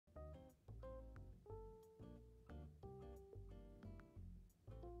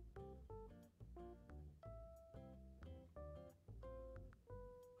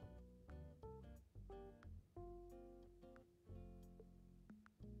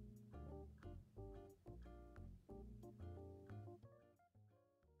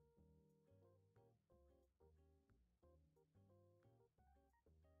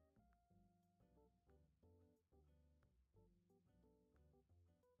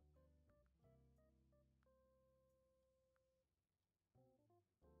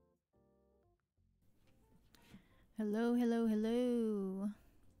Hello, hello, hello.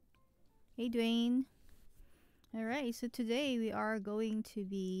 Hey, Dwayne. Alright, so today we are going to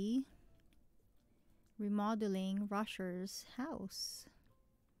be remodeling Rusher's house.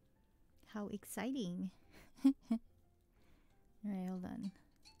 How exciting. Alright, hold on.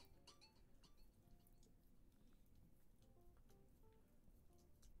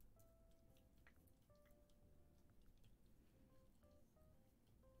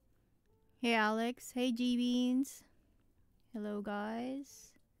 Hey, Alex. Hey, G-Beans. Hello,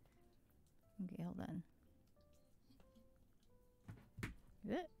 guys. Okay, hold on.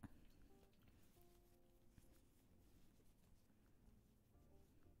 Good.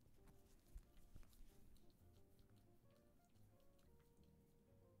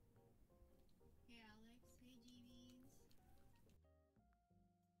 Hey, Alex. Hey, G-Beans.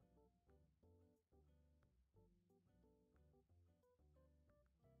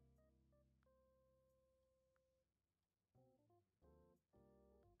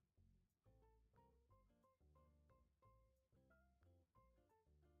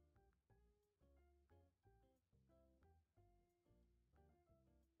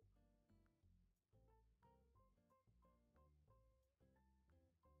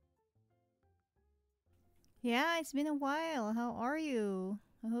 Yeah, it's been a while. How are you?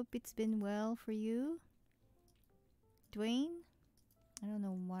 I hope it's been well for you. Dwayne? I don't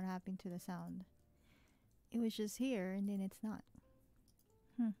know what happened to the sound. It was just here and then it's not.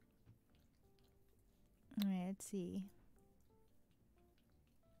 Alright, let's see.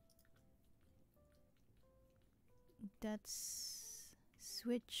 That's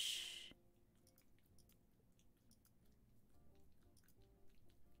switch.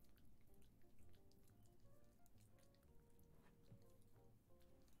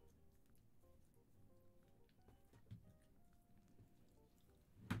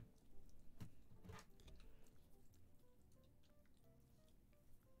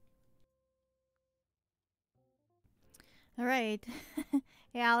 Alright.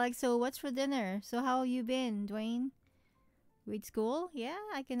 Hey, Alex, so what's for dinner? So how you been, Dwayne? With school? Yeah,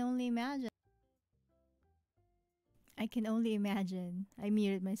 I can only imagine. I can only imagine. I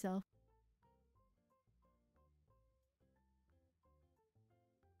muted myself.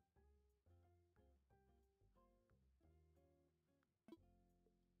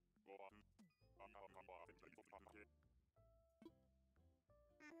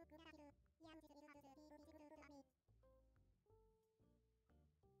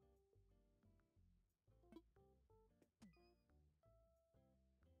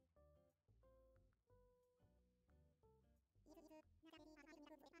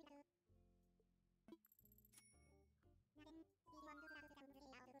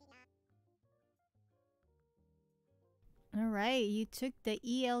 Alright, you took the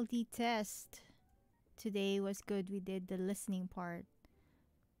ELD test. Today was good. We did the listening part.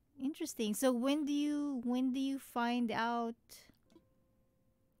 Interesting. So when do you find out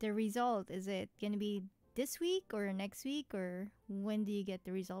the result? Is it gonna be this week or next week, or when do you get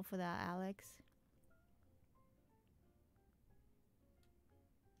the result for that, Alex?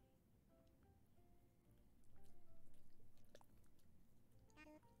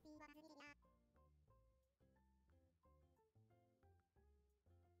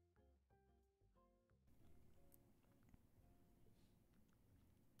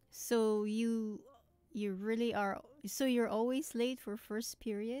 So you really are, so you're always late for first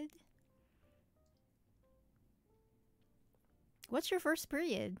period? What's your first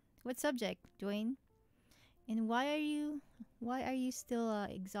period? What subject, Dwayne? And why are you still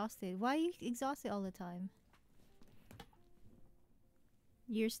exhausted? Why are you exhausted all the time?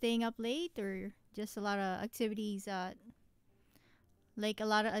 You're staying up late or just a lot of activities like a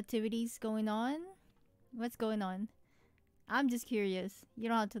lot of activities going on? What's going on? I'm just curious. You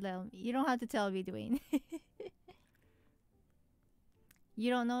don't have to tell me. You don't have to tell me, Dwayne. You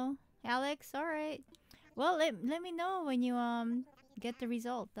don't know, Alex? All right. Well, let me know when you get the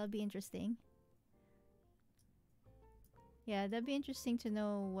result. That'll be interesting. Yeah, that'd be interesting to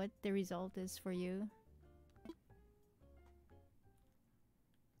know what the result is for you.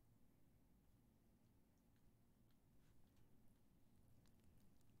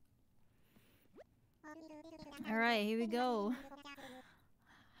 Alright, here we go.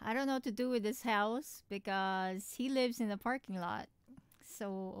 I don't know what to do with this house because he lives in the parking lot.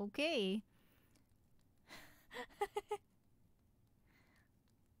 So, okay.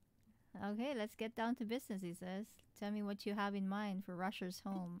 Okay, let's get down to business, he says. Tell me what you have in mind for Rusher's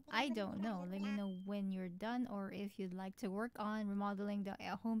home. I don't know. Let me know when you're done or if you'd like to work on remodeling the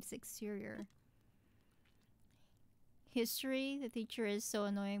home's exterior. History, the teacher is so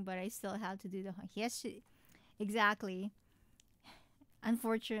annoying, but I still have to do the Exactly.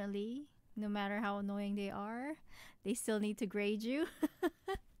 Unfortunately, no matter how annoying they are, they still need to grade you.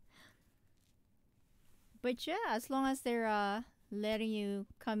 But yeah, as long as they're letting you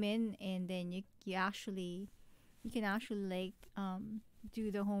come in, and then you can actually like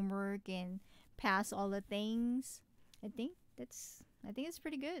do the homework and pass all the things. I think it's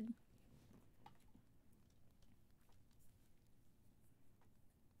pretty good.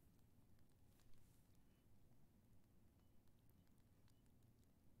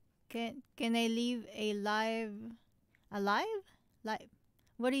 Can I leave a live alive? Live.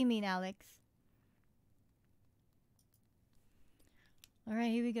 What do you mean, Alex? All right,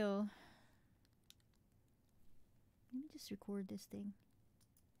 here we go. Let me just record this thing.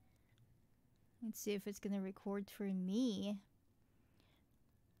 Let's see if it's gonna record for me.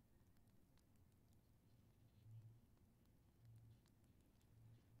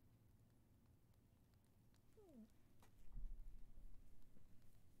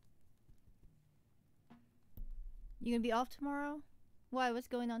 You gonna be off tomorrow? Why? What's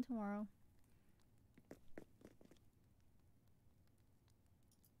going on tomorrow?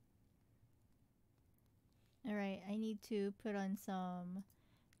 Alright, I need to put on some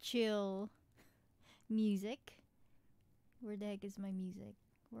chill music. Where the heck is my music?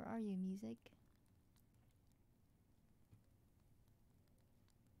 Where are you, music?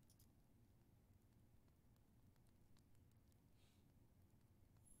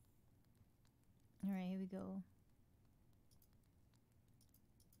 Alright, here we go.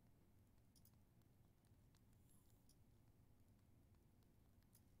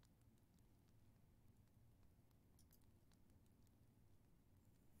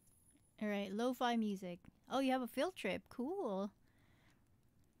 Alright, lo-fi music. Oh, you have a field trip. Cool.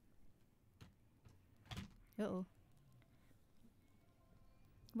 Uh-oh.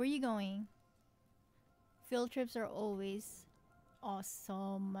 Where are you going? Field trips are always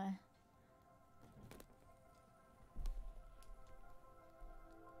awesome.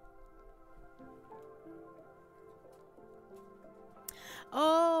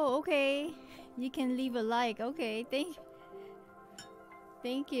 Oh, okay. You can leave a like. Okay, thank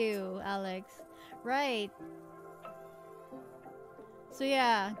you, Alex. Right. So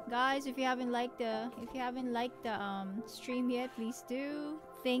yeah, guys, if you haven't liked the stream yet, please do.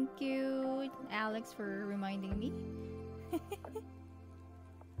 Thank you, Alex, for reminding me.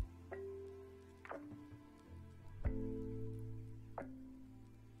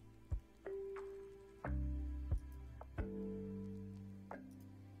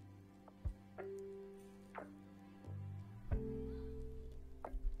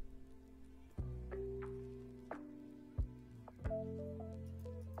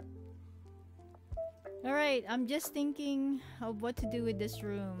 Alright, I'm just thinking of what to do with this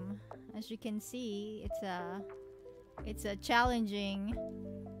room. As you can see, it's a challenging.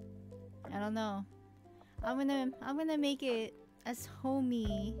 I don't know. I'm gonna make it as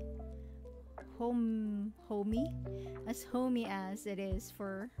homey as it is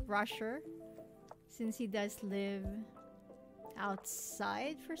for Rusher, since he does live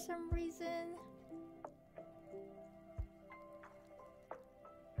outside for some reason.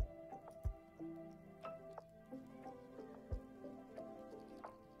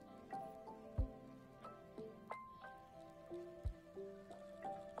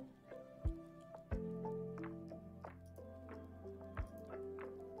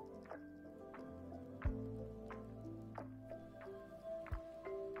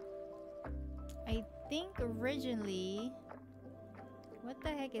 I think originally, what the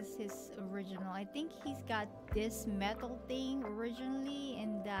heck is his original? I think he's got this metal thing originally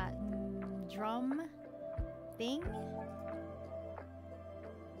and that drum thing.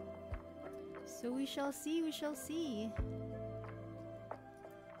 So we shall see, we shall see.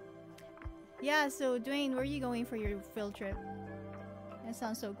 Yeah, so Dwayne, where are you going for your field trip? That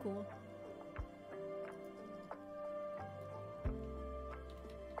sounds so cool.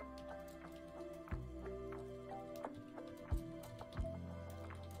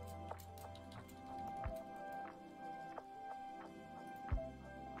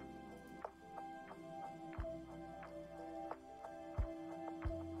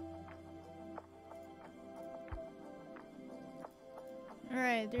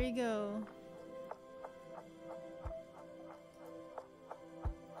 Alright, there you go.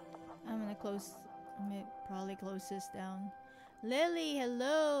 I'm gonna probably close this down. Lily,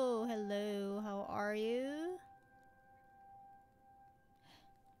 hello, hello, how are you?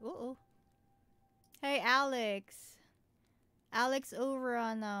 Uh-oh. Hey, Alex. Alex over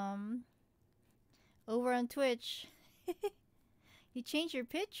on Twitch. You changed your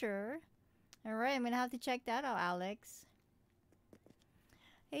picture. Alright, I'm gonna have to check that out, Alex.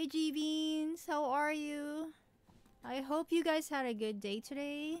 Hey G-Beans, how are you? I hope you guys had a good day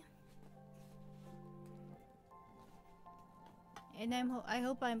today. And I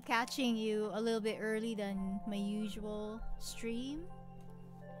hope I'm catching you a little bit early than my usual stream.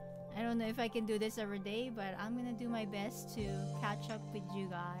 I don't know if I can do this every day, but I'm gonna do my best to catch up with you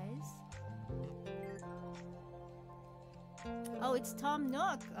guys. Oh, it's Tom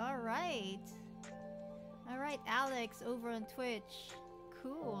Nook. Alright. Alright, Alex over on Twitch.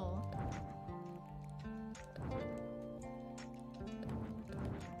 Cool.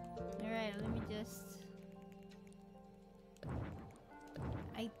 Alright, let me just...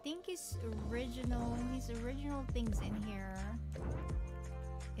 I think his original things in here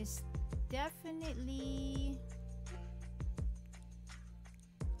is definitely...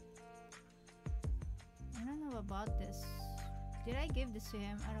 I don't know about this. Did I give this to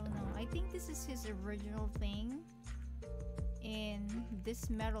him? I don't know. I think this is his original thing in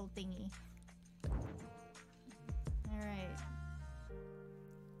this metal thingy. Alright.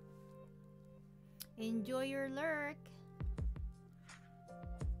 Enjoy your lurk.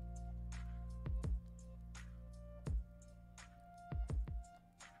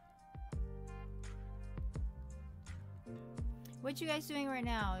 What you guys doing right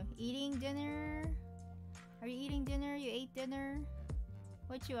now? Eating dinner? Are you eating dinner? You ate dinner?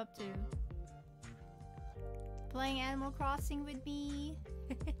 What you up to? Playing Animal Crossing with me?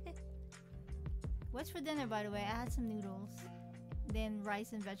 What's for dinner, by the way? I had some noodles. Then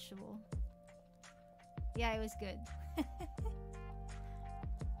rice and vegetable. Yeah, it was good.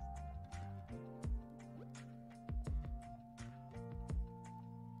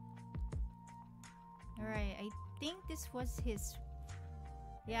 Alright, I think this was his...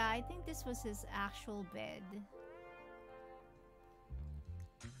 Yeah, I think this was his actual bed.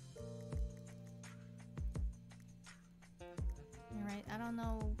 Alright, I don't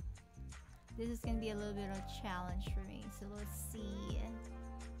know. This is gonna be a little bit of a challenge for me, so let's see.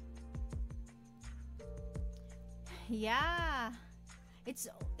 Yeah! It's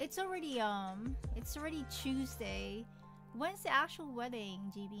already Tuesday. When's the actual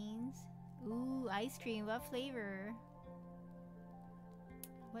wedding, G-Beans? Ooh, ice cream. What flavor?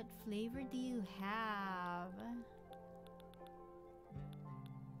 What flavor do you have?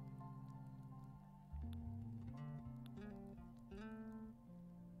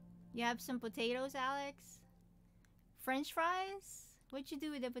 You have some potatoes, Alex? French fries? What'd you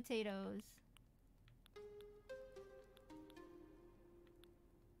do with the potatoes?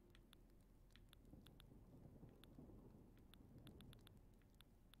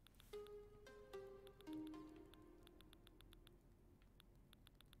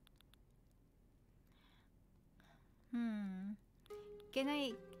 Can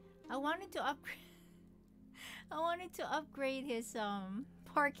I wanted to upgrade I wanted to upgrade his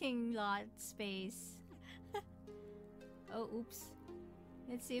parking lot space. Oh, oops.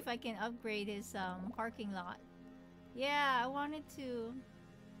 Let's see if I can upgrade his parking lot. Yeah, I wanted to.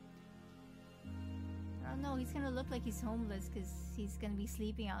 I don't know, he's gonna look like he's homeless because he's gonna be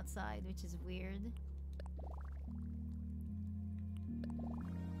sleeping outside, which is weird.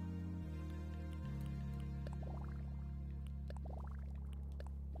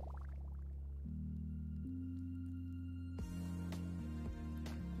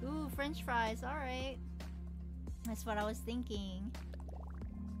 Ooh, French fries, alright. That's what I was thinking.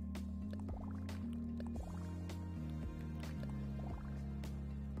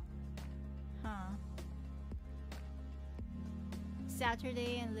 Huh.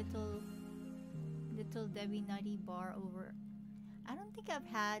 Saturday and Little Debbie Nutty Bar over. I don't think I've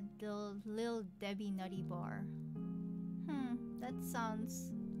had the Little Debbie Nutty Bar. That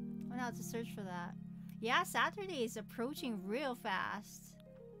sounds... I'm gonna have to search for that. Yeah, Saturday is approaching real fast.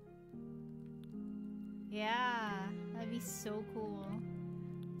 Yeah, that'd be so cool.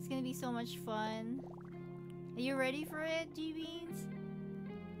 It's gonna be so much fun. Are you ready for it, G-Beans?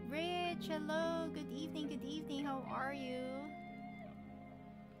 Rich, hello, good evening, how are you?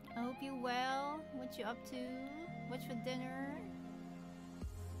 I hope you're well. What you up to? What's for dinner?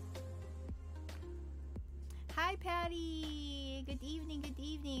 Hi, Patty! Good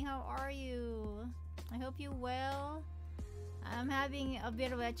evening, how are you? I hope you're well. I'm having a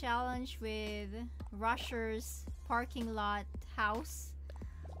bit of a challenge with Rusher's parking lot house.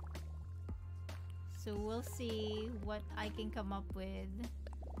 So we'll see what I can come up with.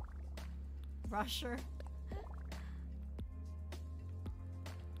 Rusher.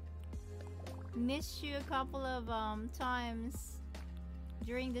 Missed you a couple of times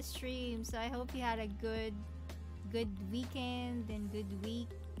during the stream, so I hope you had a good weekend and good week.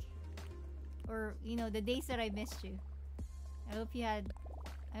 or you know, the days that I missed you. I hope you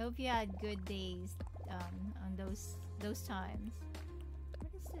had good days on those times.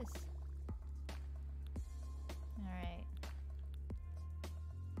 What is this? All right.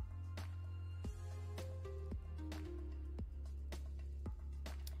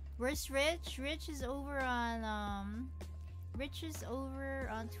 Where's Rich? Rich is over on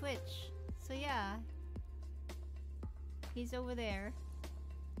Twitch. So yeah. He's over there.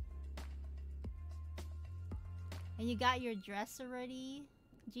 And you got your dress already,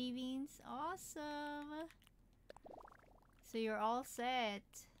 G-Beans? Awesome! So you're all set.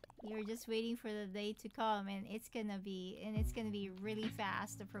 You're just waiting for the day to come, and it's gonna be really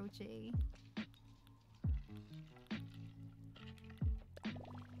fast approaching.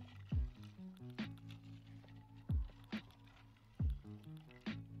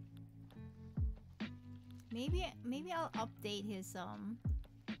 Maybe I'll update his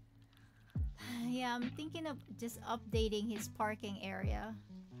yeah, I'm thinking of just updating his parking area.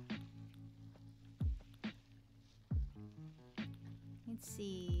 Let's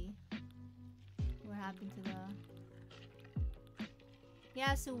see what happened to the...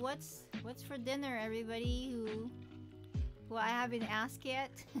 Yeah, so what's for dinner, everybody who I haven't asked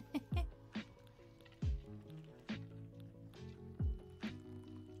yet?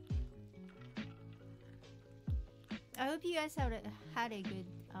 I hope you guys had a good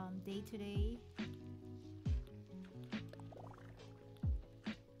day today.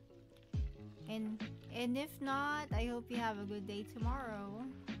 And if not, I hope you have a good day tomorrow.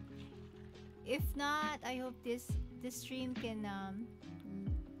 If not, I hope this stream can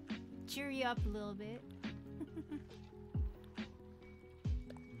cheer you up a little bit.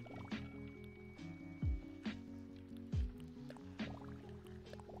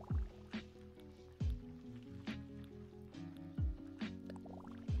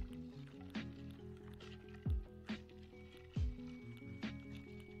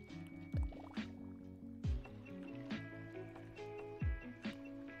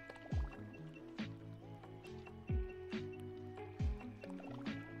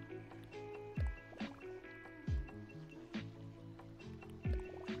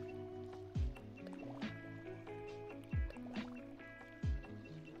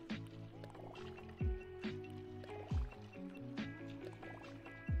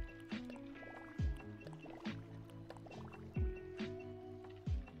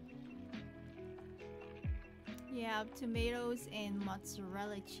 Yeah, tomatoes and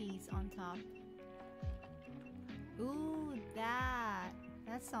mozzarella cheese on top. Ooh, that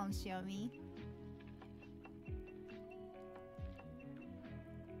sounds yummy.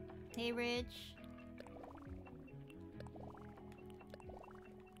 Hey, Rich.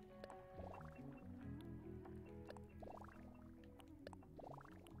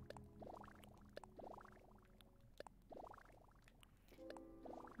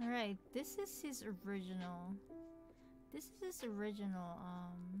 All right, this is his original.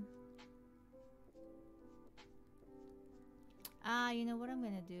 You know what I'm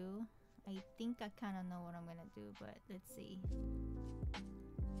gonna do? I think I kind of know what I'm gonna do, but let's see.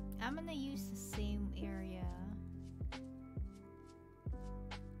 I'm gonna use the same area.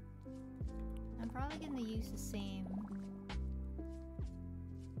 I'm probably gonna use the same.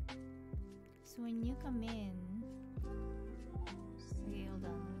 So when you come in, okay, hold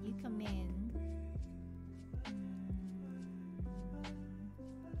on. When you come in,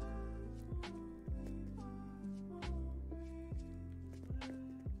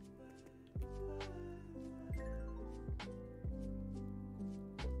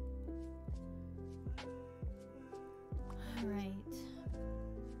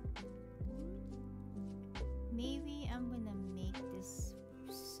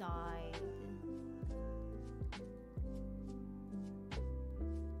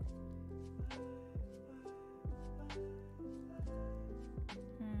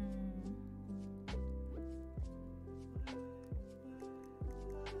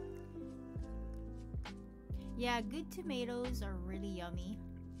 yeah, good tomatoes are really yummy.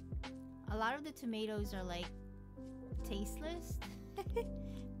 A lot of the tomatoes are like tasteless,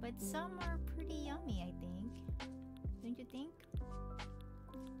 but some are pretty yummy, I think. Don't you think?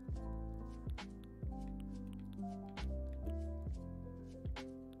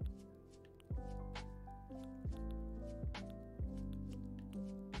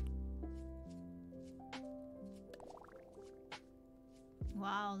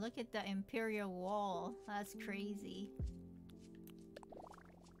 Wow, look at the Imperial Wall. That's crazy.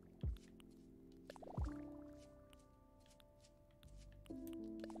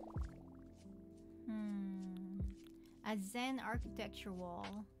 A Zen architecture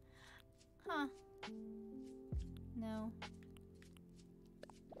wall. Huh. No.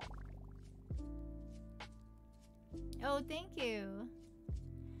 Oh, thank you.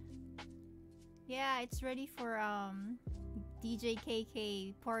 Yeah, it's ready for DJ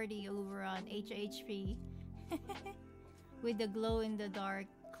 �K𝐄 party over on HHP with the glow in the dark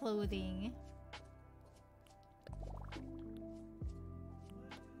clothing.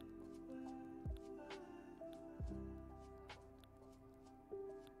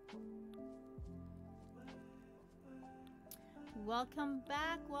 Welcome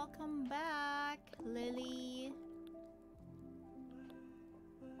back, Lily.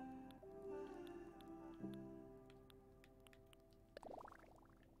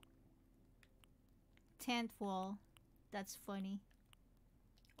 Tent wall. That's funny.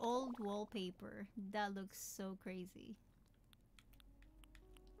 Old wallpaper. That looks so crazy.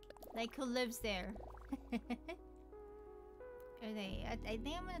 Like, who lives there? Okay, I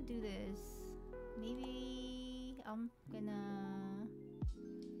think I'm gonna do this. Maybe I'm gonna...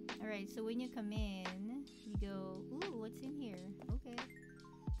 Alright, so when you come in, you go, ooh, what's in here? Okay.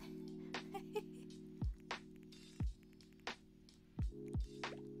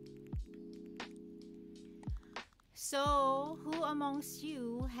 So, who amongst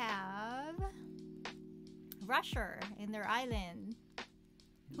you have Rusher in their island?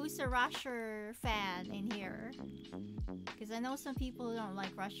 Who's a Rusher fan in here? Because I know some people don't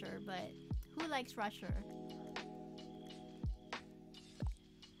like Rusher, but who likes Rusher?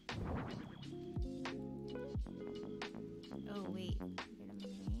 Oh, wait. Wait a minute.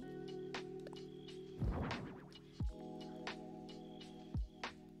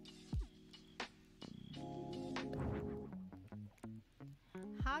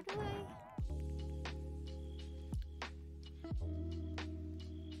 How do I...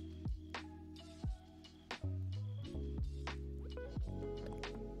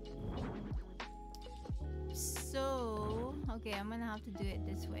 So... Okay, I'm gonna have to do it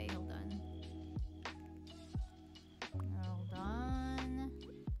this way. Hold on. Hold on.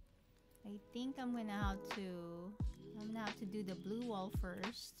 I think I'm gonna have to do the blue wall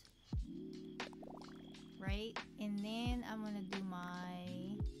first. Right? And then I'm gonna do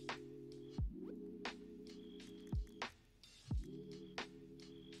my...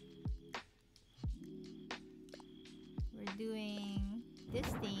 We're doing this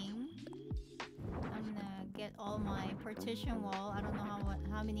thing. I'm gonna get all my partition wall. I don't know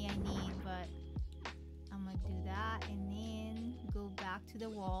how many I need, but I'm gonna do that and then go back to the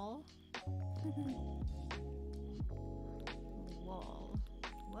wall. Wall.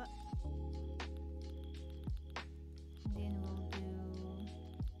 What? Then we'll do...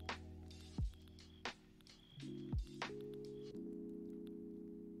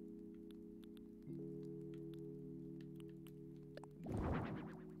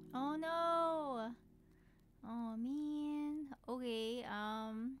 Oh no! Oh man. Okay,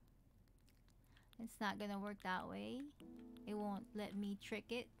 it's not gonna work that way. It won't let me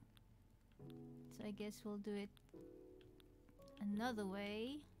trick it. So I guess we'll do it another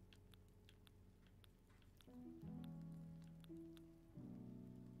way.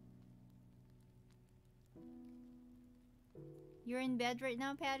 You're in bed right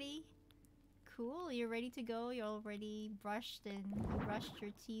now, Patty? Cool, you're ready to go? You're already brushed and you brushed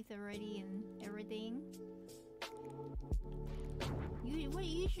your teeth already and everything?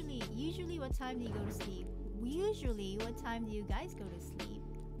 Usually what time do you go to sleep? Usually what time do you guys go to sleep?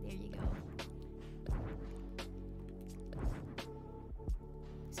 There you go.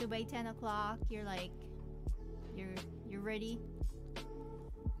 So by 10 o'clock, you're like, you're ready?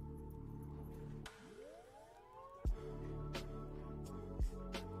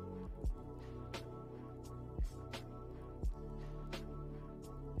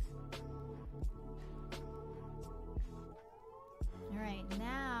 Alright,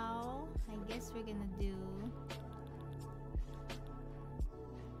 now I guess we're gonna do...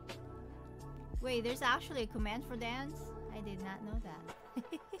 Wait, there's actually a command for dance? I did not know that.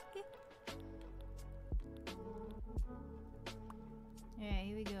 Alright,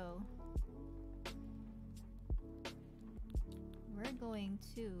 here we go. We're going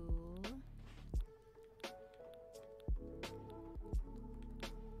to...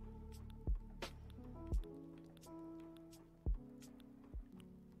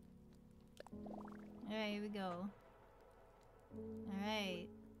 Alright, here we go. Alright.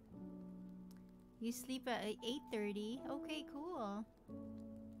 You sleep at 8:30. Okay, cool.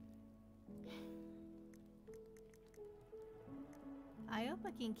 I hope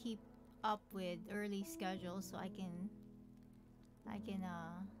I can keep up with early schedule so I can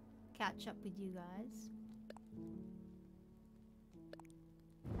catch up with you guys.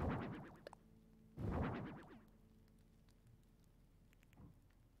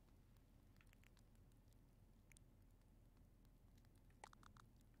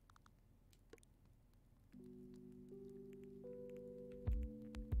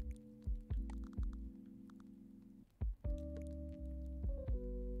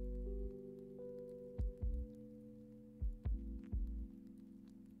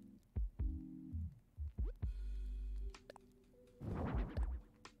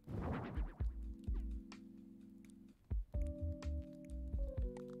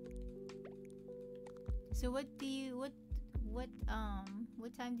 So what do you what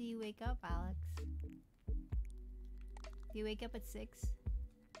time do you wake up, Alex? Do you wake up at 6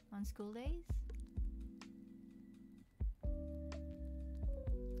 on school days?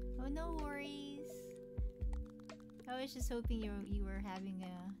 Oh, no worries. I was just hoping you were having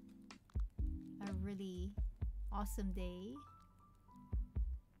a really awesome day.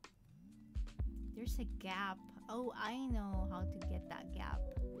 There's a gap. Oh, I know how to get that gap.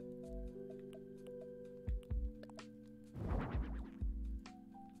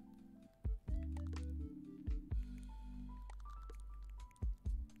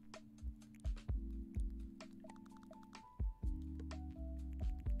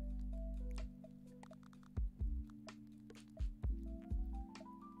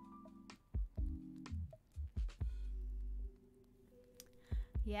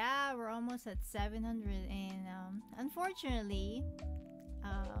 Yeah, we're almost at 700, and unfortunately,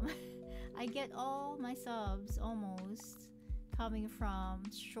 I get all my subs almost coming from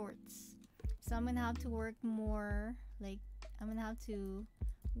shorts. So I'm gonna have to work more. Like, I'm gonna have to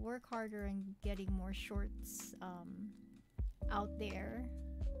work harder and getting more shorts out there,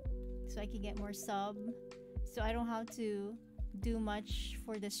 so I can get more sub. So I don't have to do much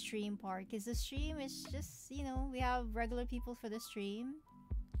for the stream part, because the stream is just, you know, we have regular people for the stream.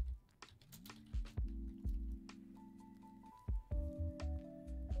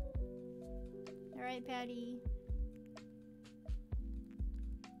 Alright, Patty.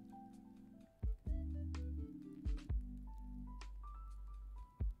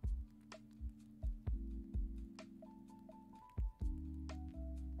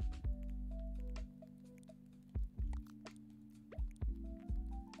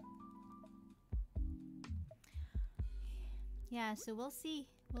 Yeah, so we'll see.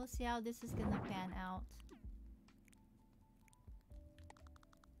 We'll see how this is gonna pan out.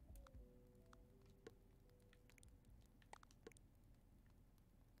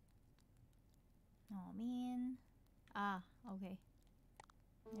 Oh man. Ah, okay.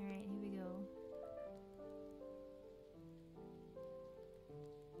 Alright, here we go.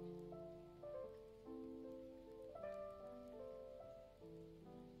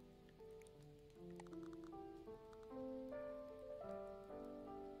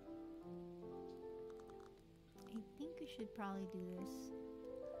 I think we should probably do this.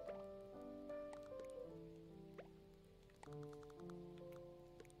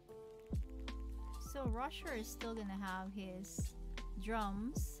 So Rusher is still gonna have his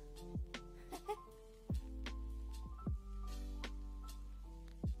drums.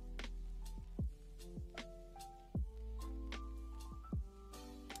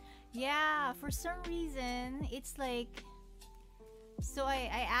 Yeah, for some reason it's like, so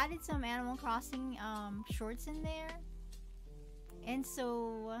I added some Animal Crossing shorts in there, and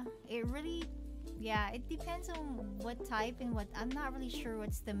so it really, yeah, it depends on what type and what, I'm not really sure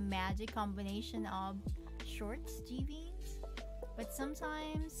what's the magic combination of shorts, GVs, but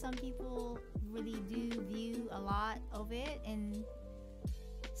sometimes some people really do view a lot of it, and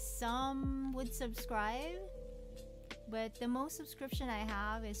some would subscribe, but the most subscription I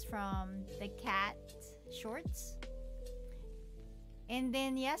have is from the cat shorts. And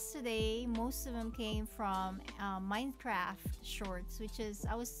then yesterday, most of them came from Minecraft shorts, which is,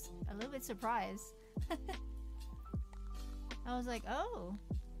 I was a little bit surprised. I was like, oh,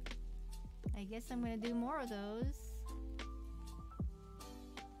 I guess I'm gonna do more of those.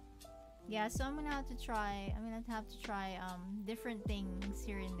 Yeah, so I'm gonna have to try, different things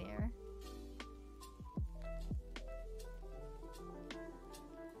here and there.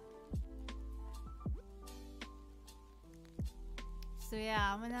 So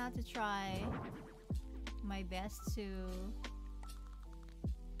yeah, I'm gonna have to try my best to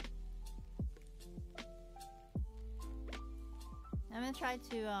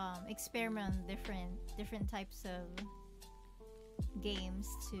experiment on different types of games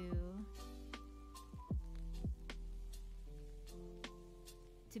to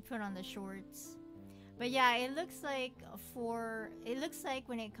put on the shorts. But yeah, it looks like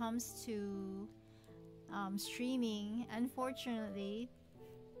when it comes to streaming, unfortunately,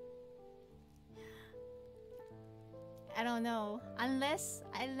 I don't know, unless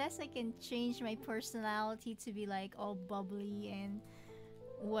I can change my personality to be like all bubbly and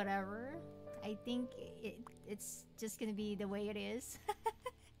whatever, I think it's just gonna be the way it is.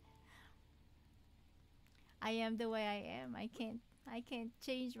 I am the way I am. I can't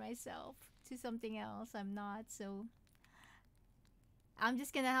change myself to something else I'm not, so I'm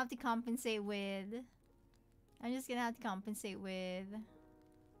just gonna have to compensate with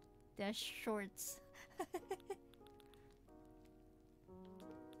the shorts.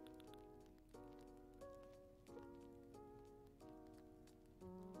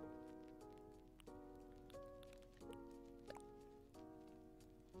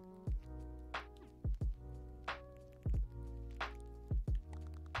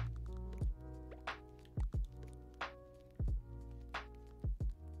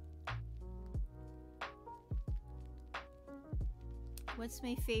 What's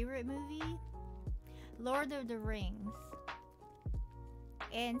my favorite movie? Lord of the Rings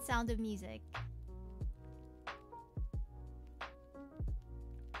and Sound of Music.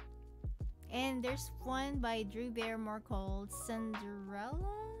 And there's one by Drew Barrymore called Cinderella,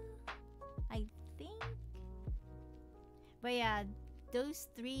 I think. But yeah, those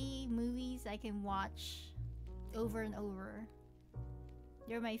 3 movies I can watch over and over.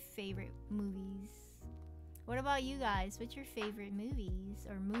 They're my favorite movies. What about you guys? What's your favorite movies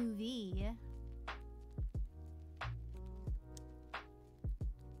or movie?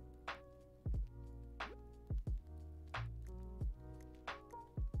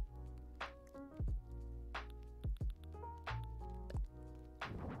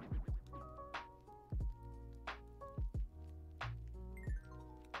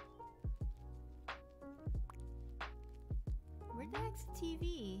 Where the heck's the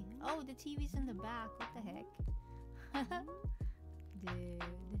TV? Oh, the TV's in the back. What the heck? Dude.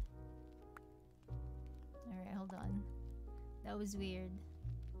 Alright, hold on. That was weird.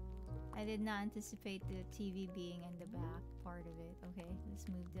 I did not anticipate the TV being in the back part of it. Okay, let's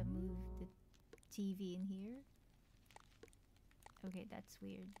move the TV in here. Okay, that's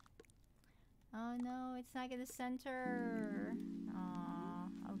weird. Oh no, it's not gonna center. Aw,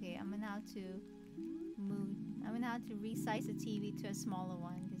 okay, I'm gonna have to move. I'm gonna have to resize the TV to a smaller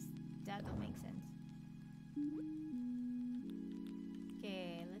one because that don't make sense.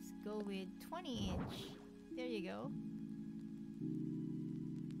 Okay, let's go with 20-inch. There you go.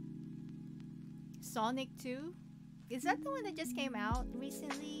 Sonic 2? Is that the one that just came out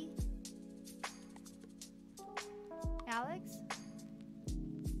recently? Alex?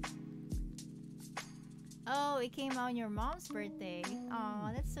 Oh, it came out on your mom's birthday.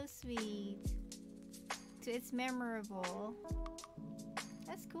 Aw, that's so sweet. It's memorable.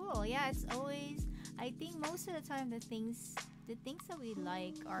 That's cool. Yeah, it's always, I think most of the time the things that we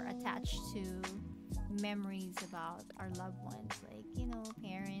like are attached to memories about our loved ones, like, you know,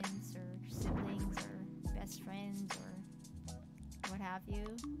 parents or siblings or best friends or what have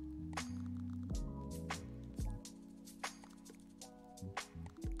you.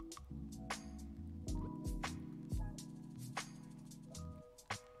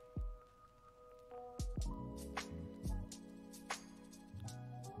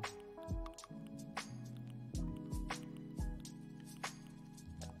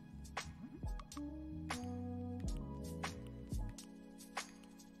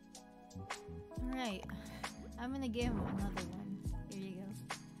 Alright, I'm gonna give him another one. Here you go.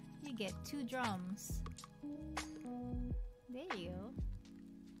 You get 2 drums. There you go.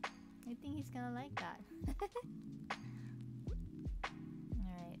 I think he's gonna like that.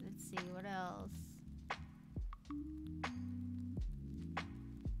 Alright, let's see, what else?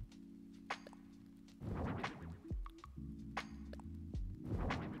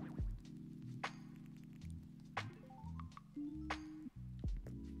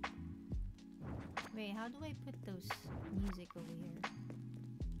 Wait, how do I put those music over here?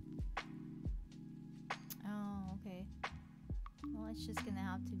 Oh, okay. Well, it's just gonna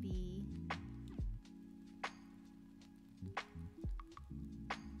have to be...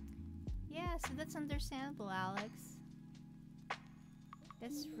 Yeah, so that's understandable, Alex.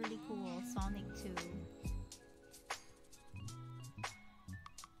 That's really cool. Sonic 2.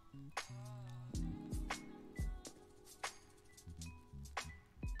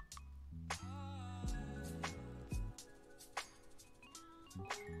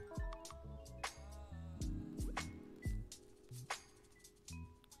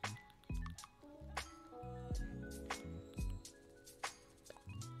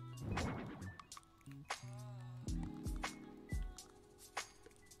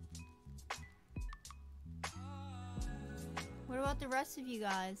 What about the rest of you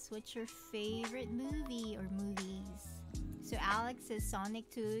guys? What's your favorite movie or movies? So Alex says Sonic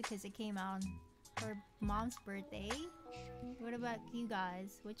 2 because it came out on her mom's birthday. What about you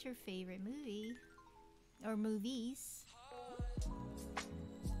guys? What's your favorite movie or movies?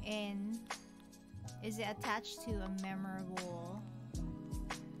 And is it attached to a memorable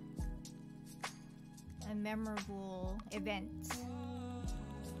event?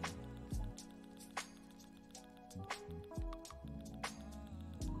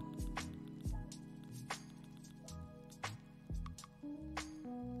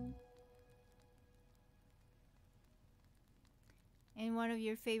 And one of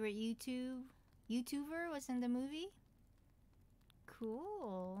your favorite YouTuber was in the movie?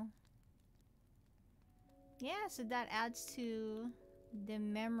 Cool. Yeah, so that adds to the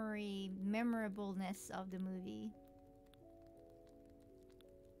memorableness of the movie.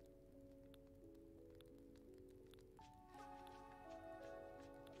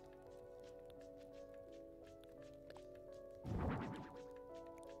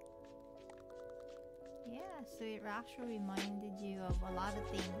 so it actually reminded you of a lot of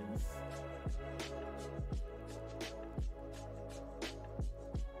things.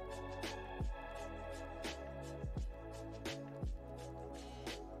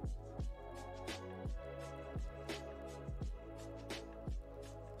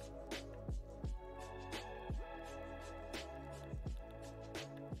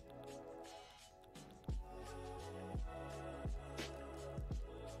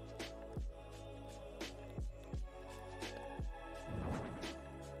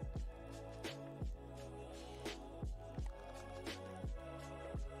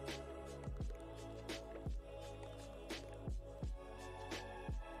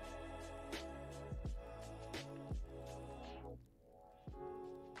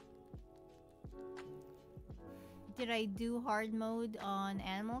 Did I do hard mode on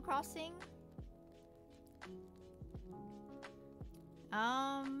Animal Crossing?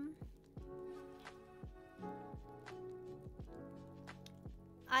 I'm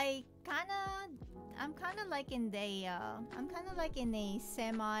kind of like in a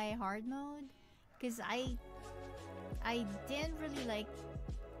semi hard mode, cause I didn't really like.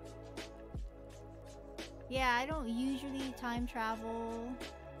 Yeah, I don't usually time travel.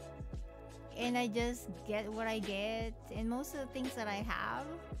 And I just get what I get, and most of the things that I have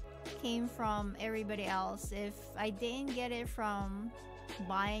came from everybody else. If I didn't get it from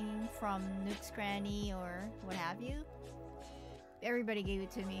buying from Nook's Cranny or what have you, everybody gave it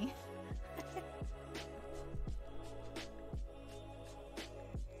to me.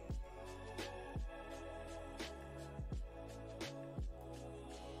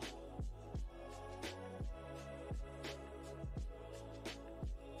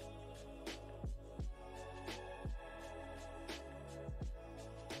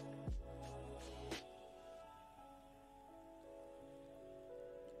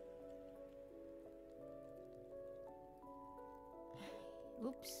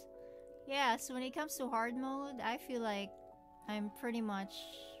 Oops. Yeah, so when it comes to hard mode, I feel like I'm pretty much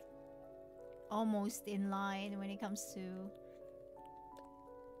almost in line when it comes to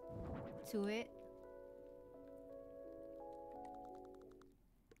it.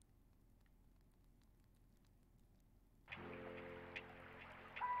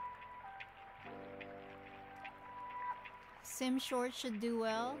 Sim Short should do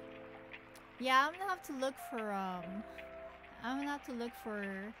well. Yeah, I'm gonna have to look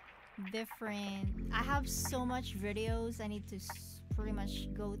for different. I have so much videos I need to pretty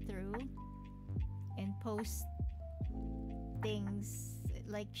much go through and post things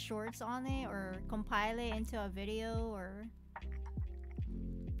like shorts on it, or compile it into a video, or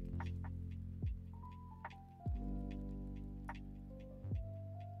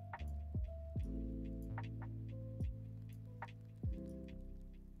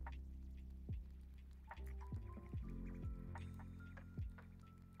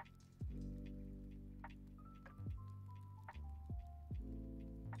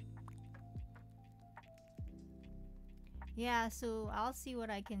yeah, so I'll see what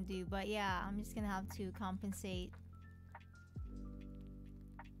I can do. But yeah, I'm just gonna have to compensate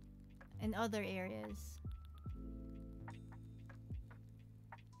in other areas.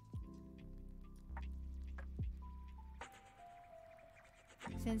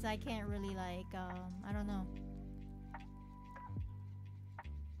 Since I can't really like, I don't know.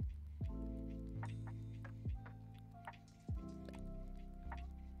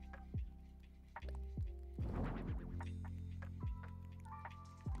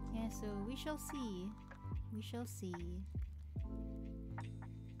 Yeah, so we shall see. We shall see.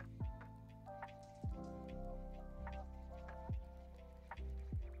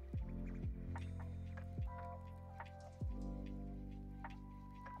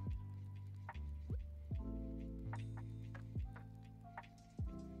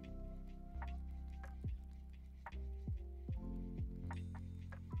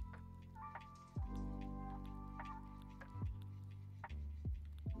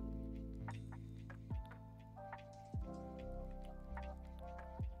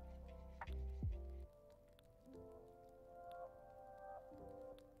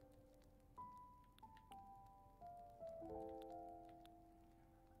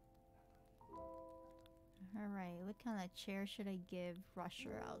 Alright, what kind of chair should I give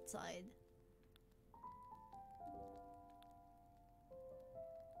Rusher outside?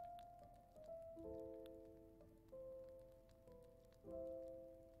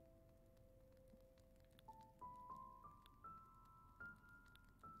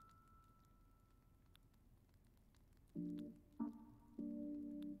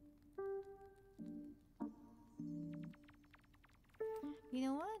 You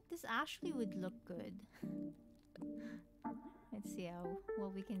know what? This actually would look good. Let's see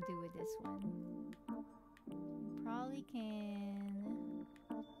what we can do with this one. Probably can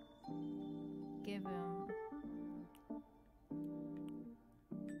give him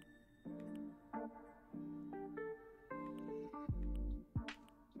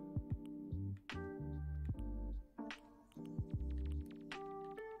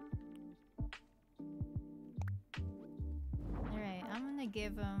Alright, I'm gonna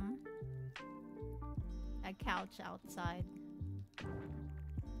give him a couch outside.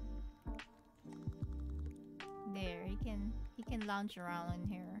 There, he can lounge around in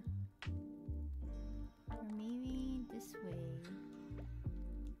here. Or maybe this way.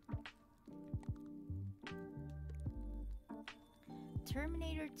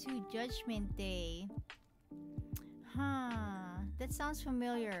 Terminator 2 Judgment Day. Huh, that sounds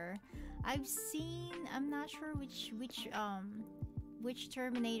familiar. I've seen, I'm not sure which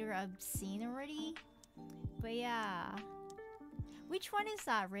Terminator I've seen already. But yeah. Which one is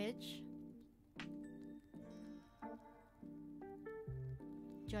that, Rich?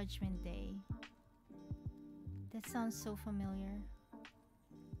 Judgment Day. That sounds so familiar.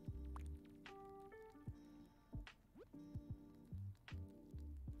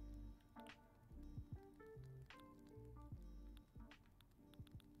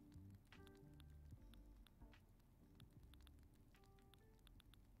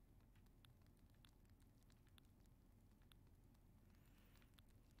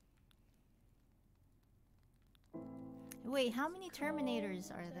 Wait, how many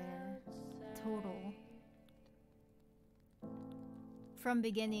Terminators are there total? From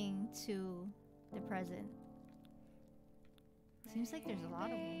beginning to the present. Seems like there's a lot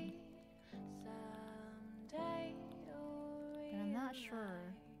of them. But I'm not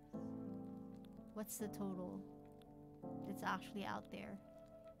sure what's the total that's actually out there.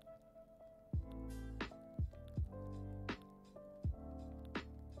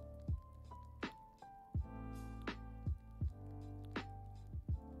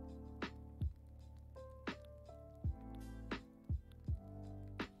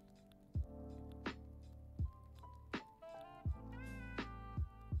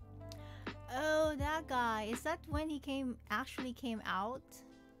 Oh, that guy. Is that when he actually came out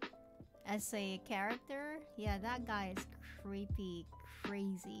as a character? Yeah, that guy is creepy,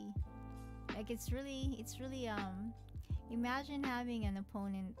 crazy. Like it's really imagine having an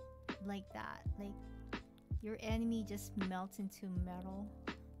opponent like that. Like your enemy just melts into metal.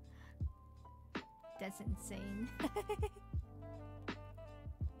 That's insane.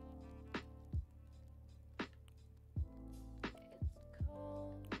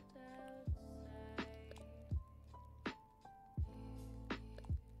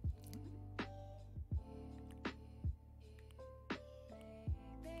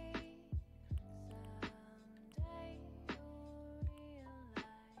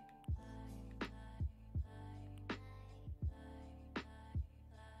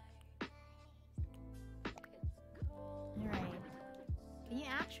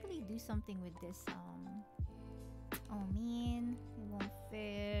 Actually do something with this oh man, it won't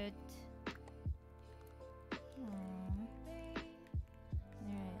fit. Alright,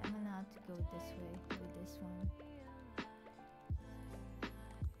 I'm gonna have to go this way with this one.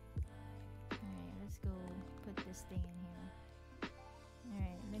 Alright, let's go put this thing in here.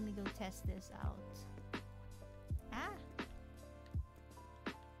 Alright, let me go test this out.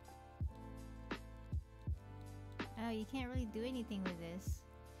 Oh, you can't really do anything with this.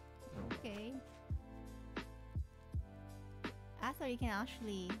 Okay. I thought you can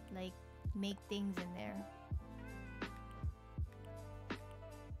actually, like, make things in there.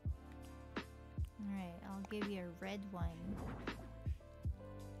 Alright, I'll give you a red one.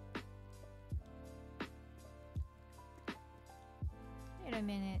 Wait a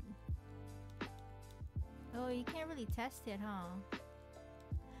minute. Oh, you can't really test it, huh?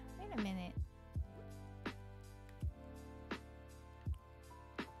 Wait a minute.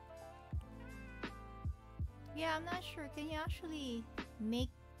 Yeah, I'm not sure. Can you actually make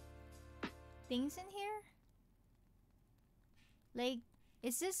things in here? Like,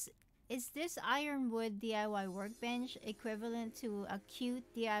 is this Ironwood DIY workbench equivalent to a cute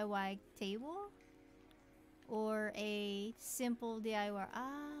DIY table? Or a simple DIY?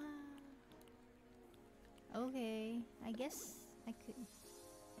 Okay. I guess I could.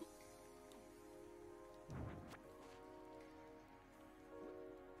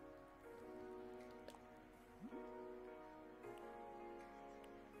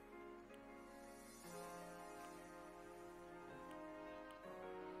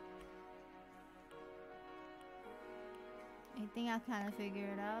 I think I kind of figured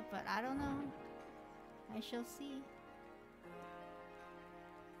it out, but I don't know. I shall see.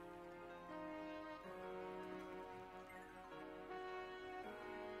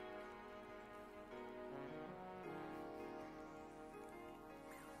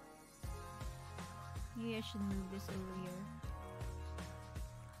 Maybe I should move this over here.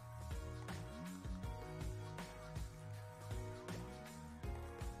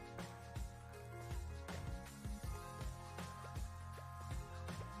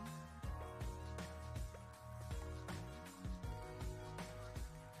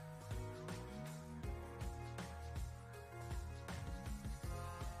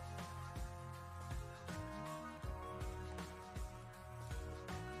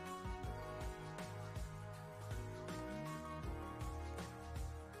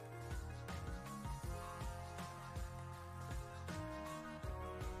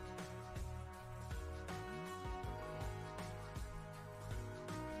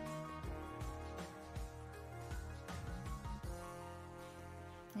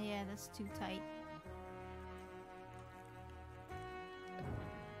 Yeah, that's too tight.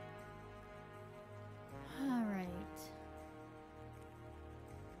 All right.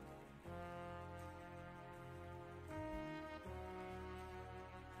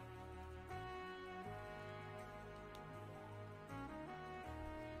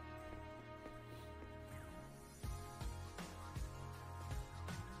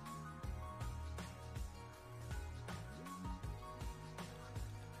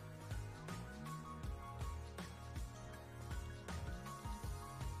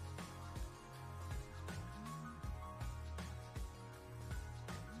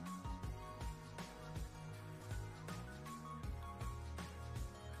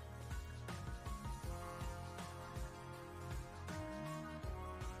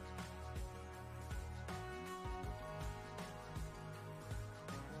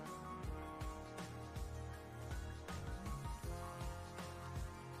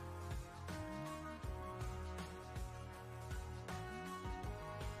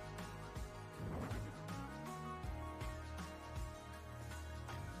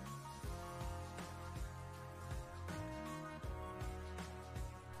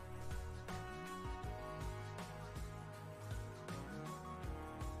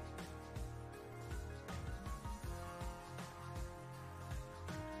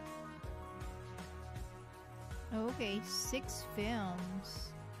 Okay, 6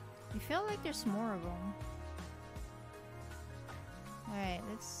 films. I feel like there's more of them. Alright,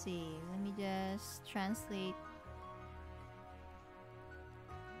 let's see. Let me just translate.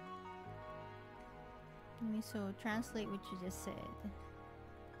 Translate what you just said.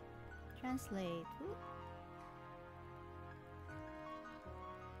 Translate. Ooh.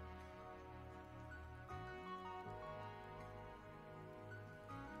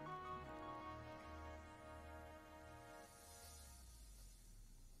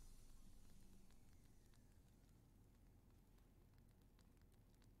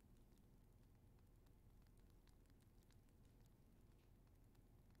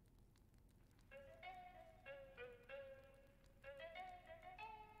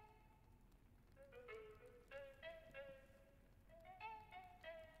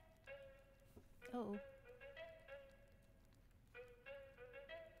 Uh-oh.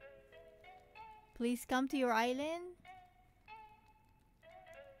 Please come to your island.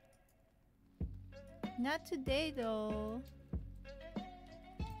 Not today though.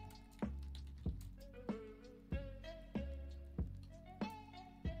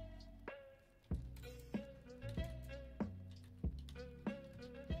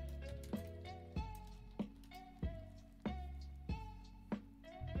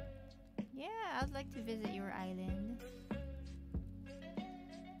 Yeah, I'd like to visit your island.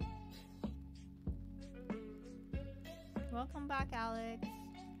 Welcome back, Alex.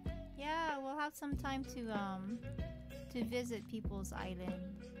 Yeah, we'll have some time to visit people's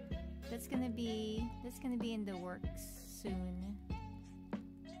island. That's gonna be in the works soon.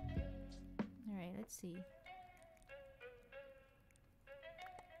 All right, let's see.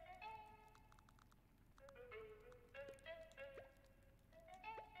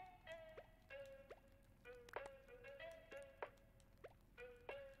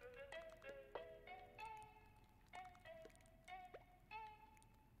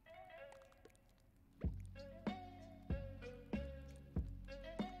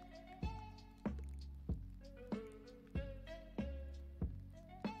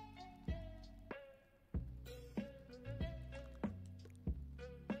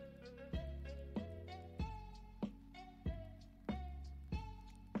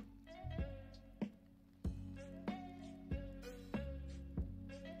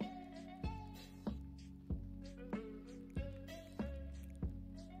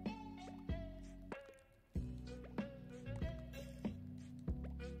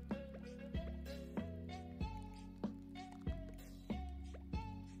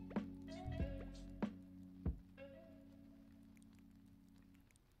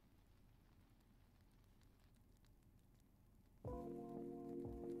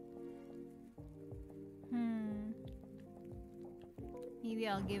 Maybe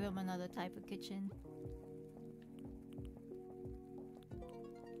I'll give him another type of kitchen.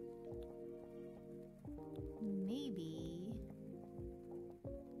 Maybe.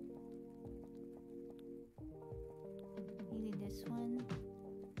 Maybe this one.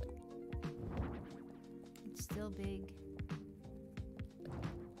 It's still big.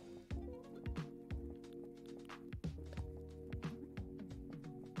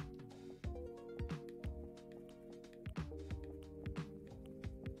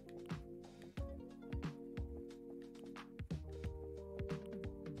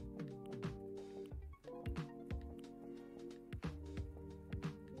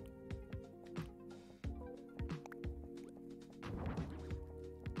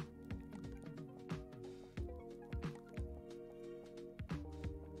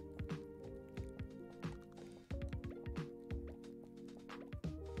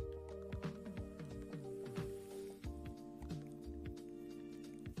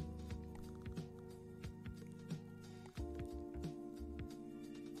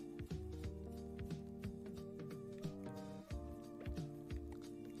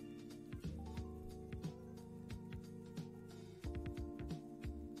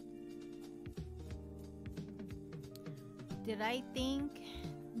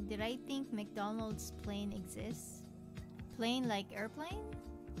 Did I think McDonald's plane exists? Plane like airplane?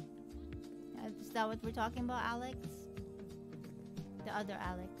 Is that what we're talking about, Alex? The other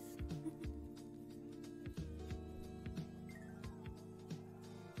Alex.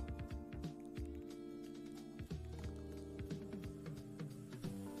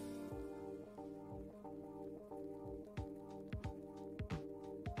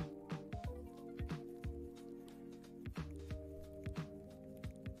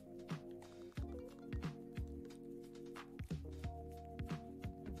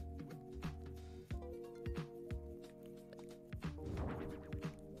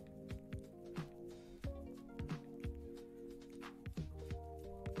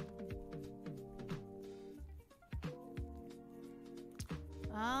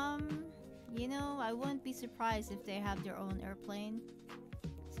 You know, I wouldn't be surprised if they have their own airplane,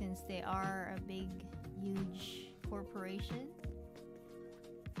 since they are a big, huge corporation.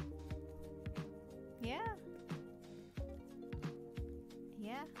 Yeah.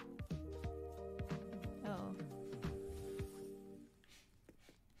 Yeah. Oh.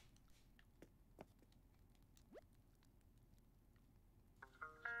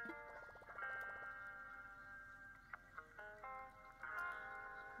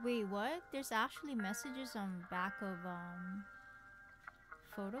 Wait, what? There's actually messages on back of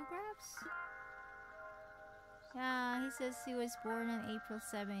photographs? Yeah, he says he was born on April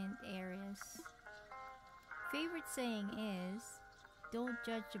 7th, Aries. Favorite saying is, don't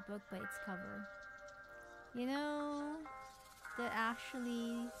judge a book by its cover. You know, that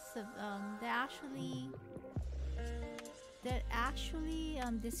actually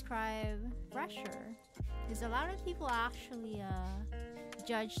describe pressure. Because a lot of people actually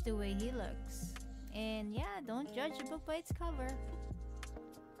judge the way he looks. And yeah, don't judge a book by its cover.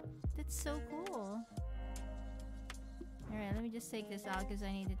 That's so cool. Alright, let me just take this out because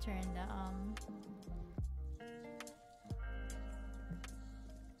I need to turn the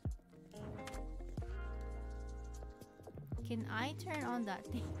Can I turn on that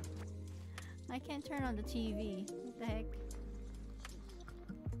thing? I can't turn on the TV. What the heck?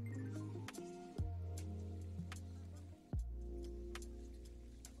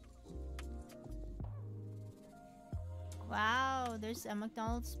 Wow, there's a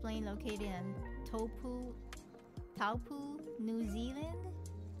McDonald's plane located in Taupo, New Zealand.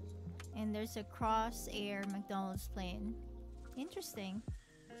 And there's a cross-air McDonald's plane. Interesting.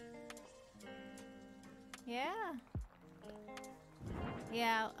 Yeah.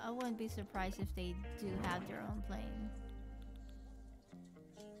 Yeah, I wouldn't be surprised if they do have their own plane.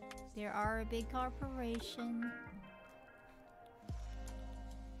 They are a big corporation.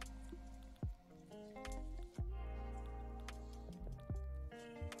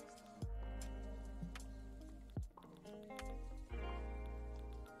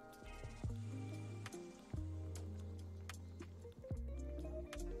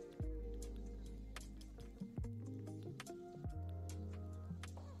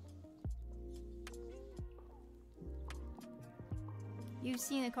 You've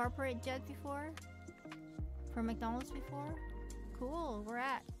seen a corporate jet before? For McDonald's before? Cool, where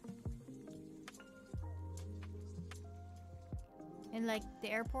at? In like the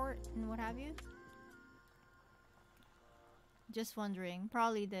airport and what have you? Just wondering.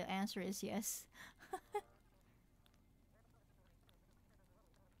 Probably the answer is yes.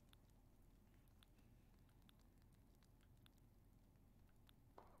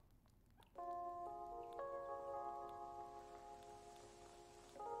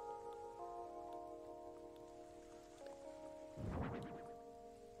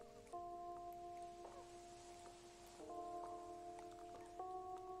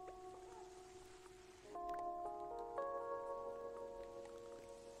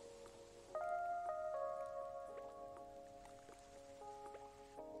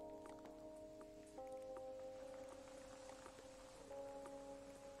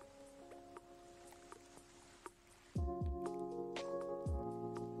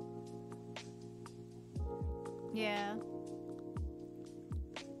 Yeah.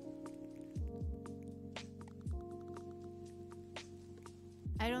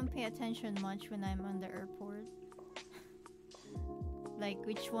 I don't pay attention much when I'm on the airport. Like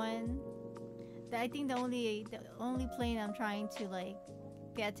which one? I think the only plane I'm trying to like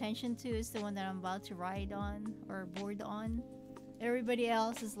pay attention to is the one that I'm about to ride on or board on. Everybody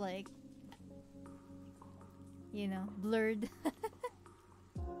else is like, you know, blurred.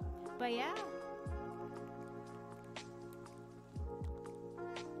 But yeah.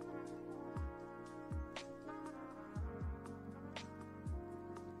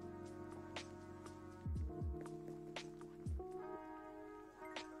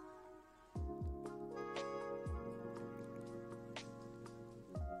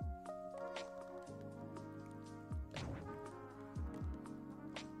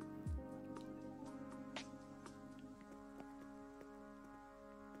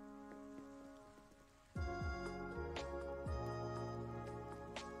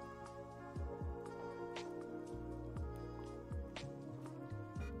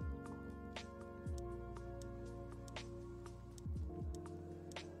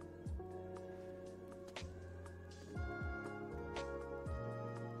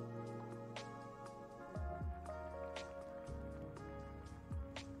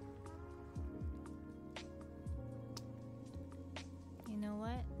 You know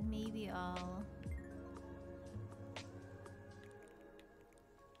what? Maybe I'll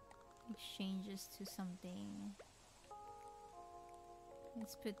exchange this to something.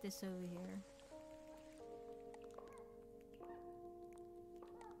 Let's put this over here.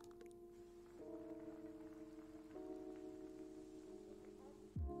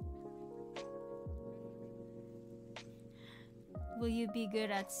 Will you be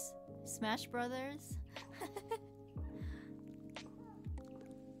good at Smash Brothers?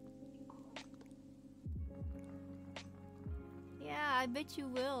 Yeah, I bet you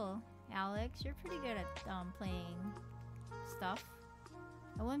will, Alex. You're pretty good at playing stuff.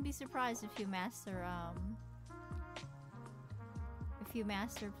 I wouldn't be surprised if you master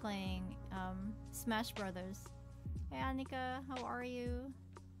playing Smash Brothers. Hey Annika, how are you?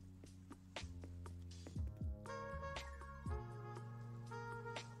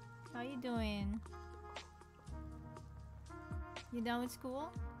 How you doing? You done with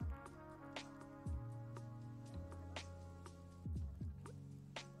school?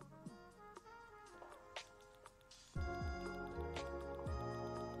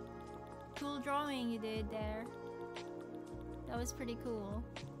 Cool drawing you did there. That was pretty cool.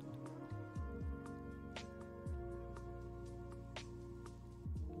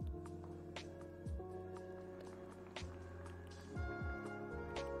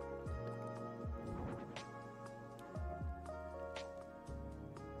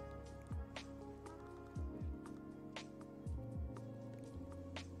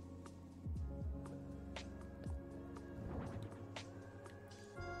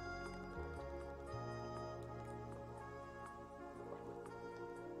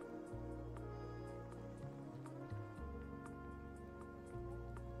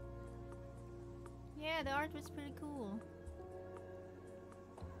 Yeah, the art was pretty cool.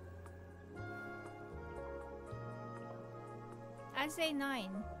 I'd say 9.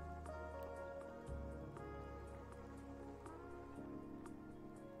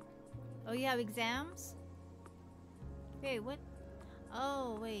 Oh, you have exams? Wait, what?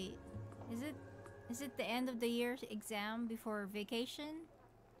 Oh, wait. Is it the end of the year exam before vacation?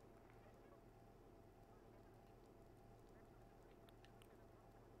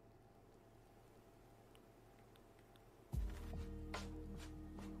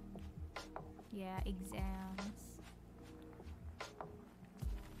 Yeah, exams.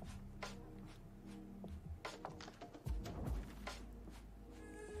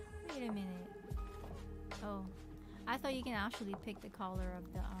 Wait a minute. Oh, I thought you can actually pick the color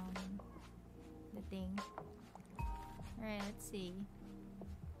of the thing. All right, let's see.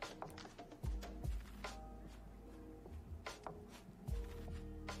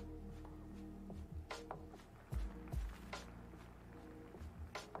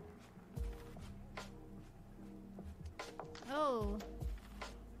 Oh.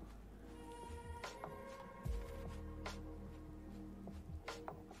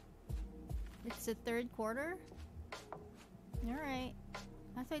 It's the 3rd quarter? Alright.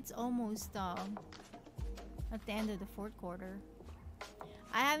 I thought it's almost at the end of the 4th quarter.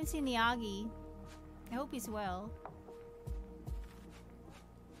 I haven't seen Miyagi. I hope he's well.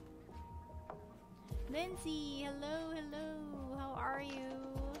 Lindsay, hello, hello. How are you?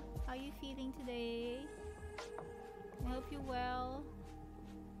 How are you feeling today? I hope you're well.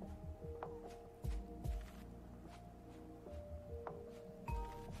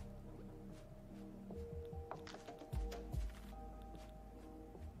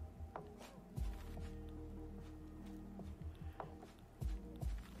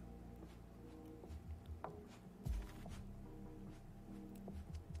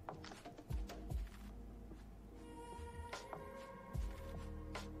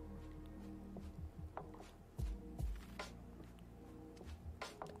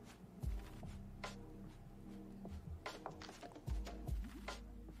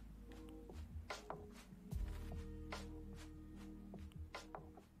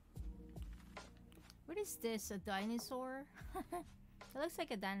 is this? A dinosaur? It looks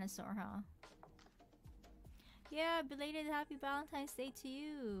like a dinosaur, huh? Yeah, belated happy Valentine's Day to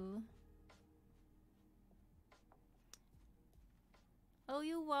you. Oh,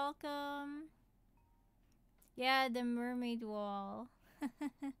 you're welcome. Yeah, the mermaid wall.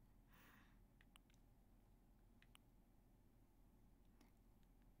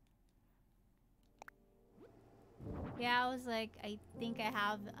 Yeah, I was like, I think I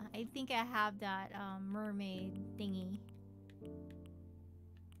have that mermaid thingy.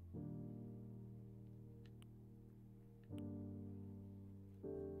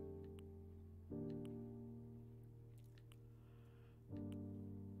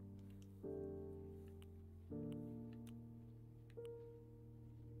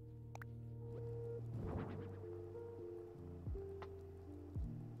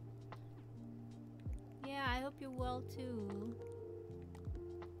 Yeah, I hope you're well too,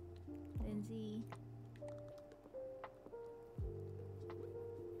 Lindsay.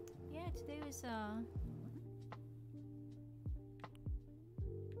 Yeah, today was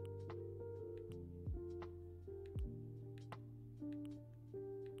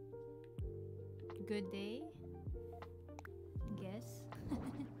good day, I guess.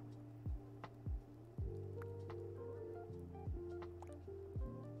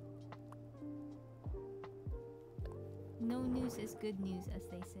 No news is good news, as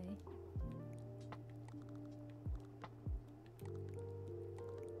they say.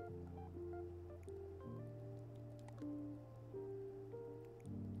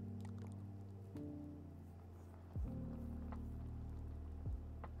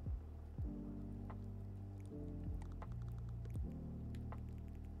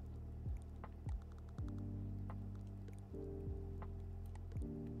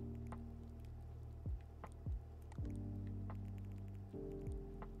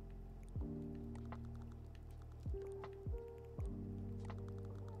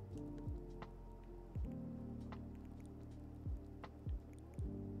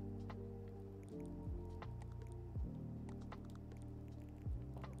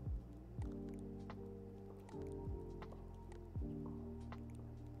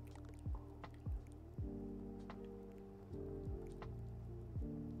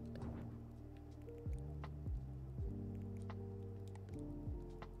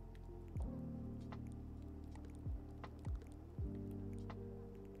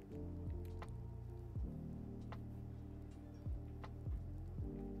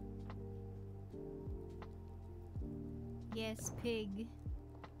 Yes, pig.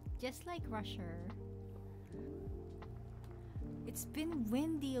 Just like Russia. It's been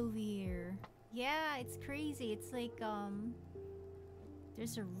windy over here. Yeah, it's crazy. It's like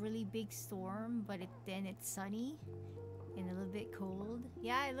there's a really big storm, but then it's sunny and a little bit cold.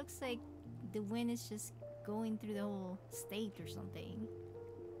 Yeah, it looks like the wind is just going through the whole state or something.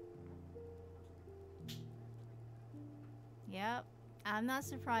 Yep. I'm not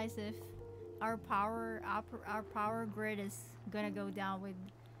surprised if our power grid is gonna go down with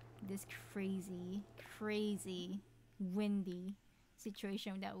this crazy windy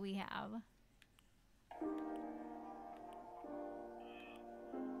situation that we have.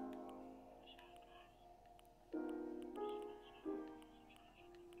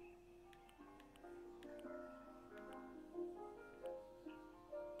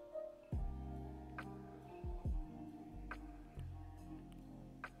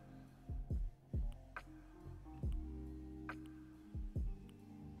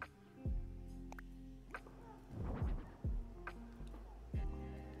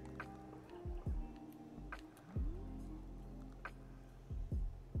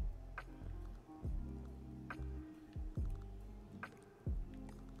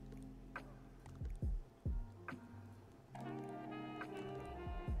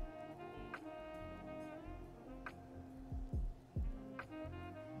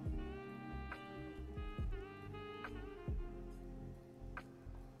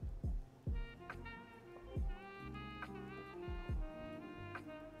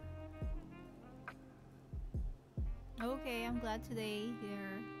 Okay, I'm glad today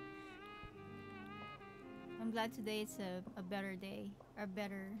it's a better day. A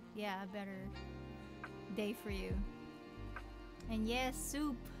better day for you. And yes,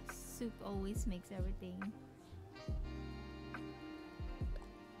 soup always makes everything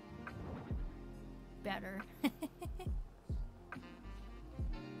better.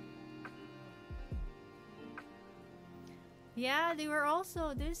 Yeah, they were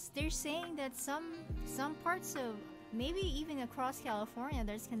also they're saying that some parts of, maybe even across California,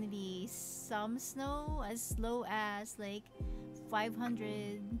 there's gonna be some snow as low as like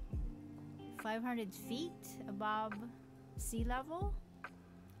 500 500 feet above sea level.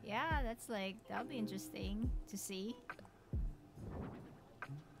 Yeah, that's like, that'll be interesting to see.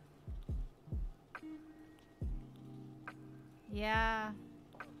 Yeah.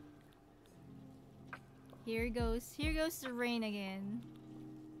 Here goes the rain again.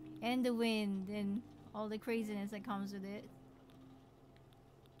 And the wind and all the craziness that comes with it.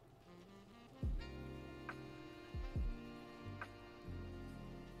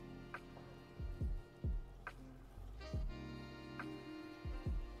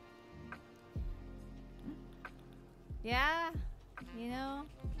 Yeah, you know,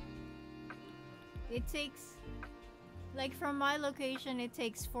 it takes, like from my location, it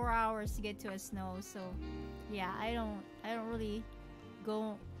takes 4 hours to get to a snow. So yeah, I don't really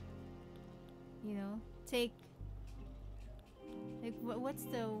go, you know, take, like, what's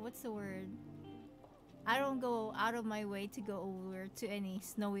the word? I don't go out of my way to go over to any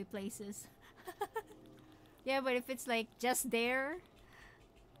snowy places. Yeah, but if it's like just there,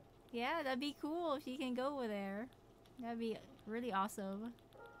 yeah, that'd be cool if you can go over there. That'd be really awesome.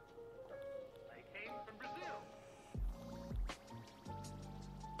 I came from Brazil.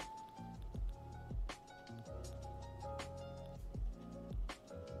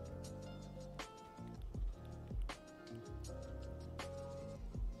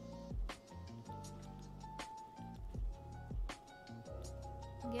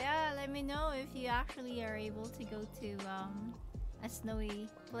 Yeah, let me know if you actually are able to go to a snowy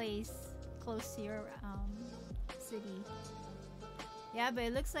place close to your city. Yeah, but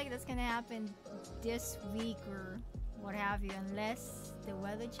it looks like that's gonna happen this week or what have you, unless the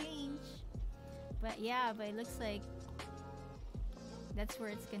weather change. But yeah, but it looks like that's where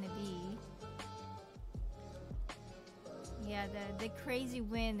it's gonna be. Yeah, the crazy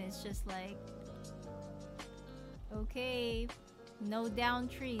wind is just like, okay, no down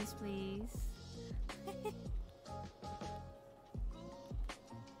trees, please.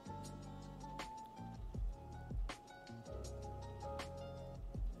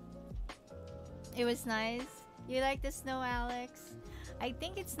 It was nice. You like the snow, Alex? I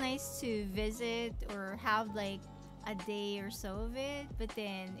think it's nice to visit or have like a day or so of it, but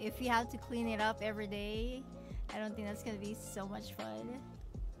then if you have to clean it up every day, I don't think that's gonna be so much fun.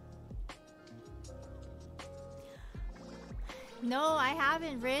 No, I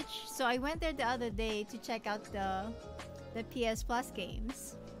haven't, Rich. So I went there the other day to check out the PS Plus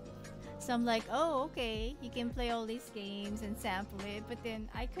games. So I'm like, oh, okay, you can play all these games and sample it, but then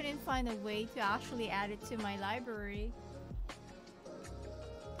I couldn't find a way to actually add it to my library.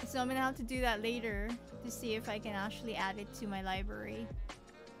 So I'm gonna have to do that later to see if I can actually add it to my library.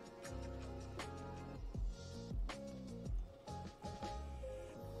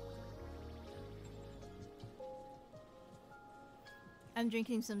 I'm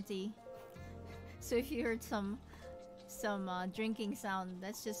drinking some tea. So if you heard some drinking sound,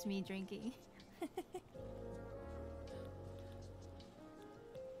 that's just me drinking.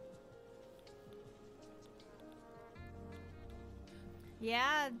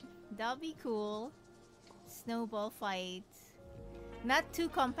 Yeah, that'll be cool. Snowball fight. Not too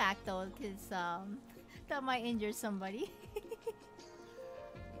compact though, because that might injure somebody.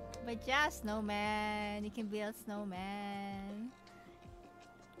 But yeah, snowman. You can build a snowman.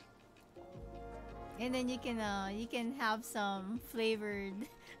 And then you can have some flavored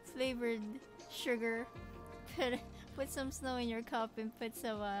sugar. Put some snow in your cup and put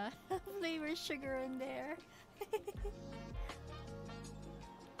some flavored sugar in there.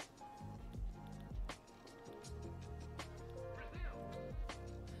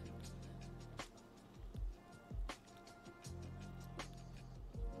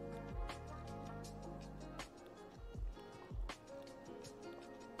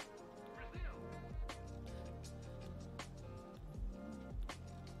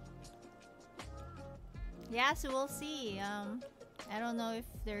 Yeah, so we'll see. I don't know if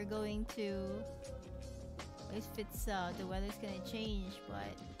they're going to, if it's the weather's gonna change,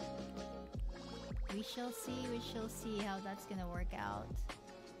 but we shall see. We shall see how that's gonna work out.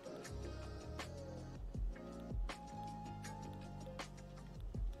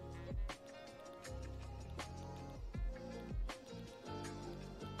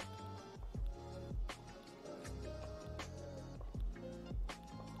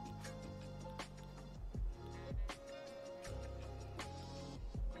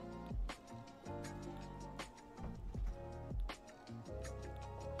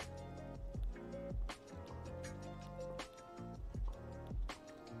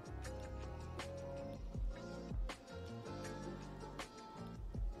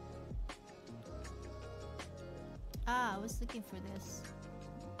 Ah, I was looking for this.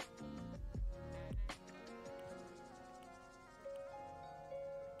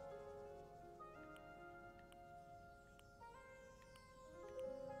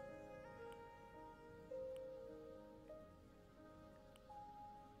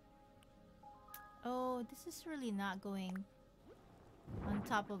 Oh, this is really not going on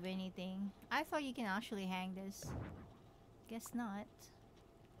top of anything. I thought you can actually hang this. Guess not.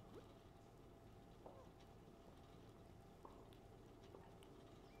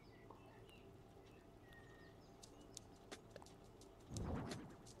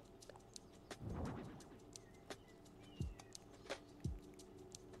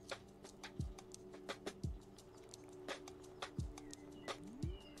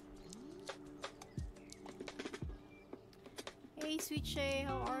 Hey, Sweet Shay,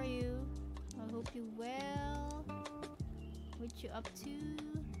 how are you? I hope you're well. What you up to?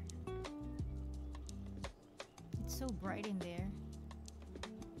 It's so bright in there.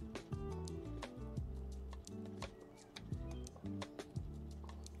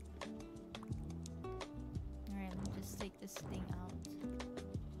 Alright, let me just take this thing out.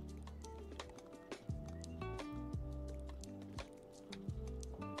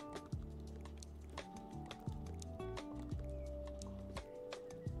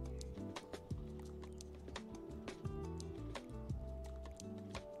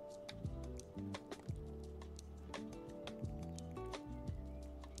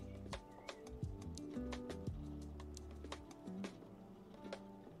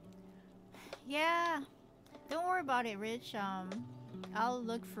 Yeah, don't worry about it, Rich. I'll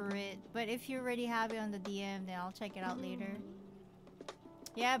look for it. But if you already have it on the DM, then I'll check it out later.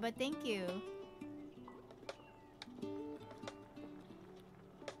 Yeah, but thank you.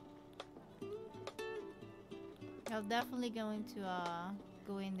 I'm definitely going to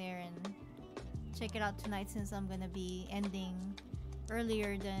go in there and check it out tonight, since I'm gonna be ending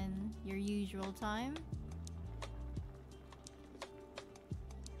earlier than your usual time.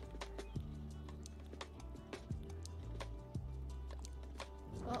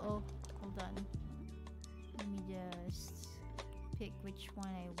 Uh-oh, hold on. Let me just pick which one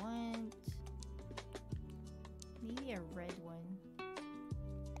I want. Maybe a red one.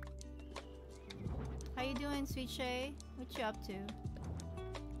 How you doing, Sweet Shay? What you up to?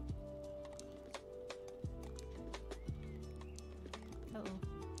 Uh-oh.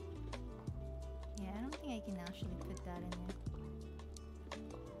 Yeah, I don't think I can actually put that in there.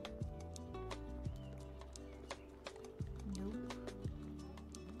 Nope.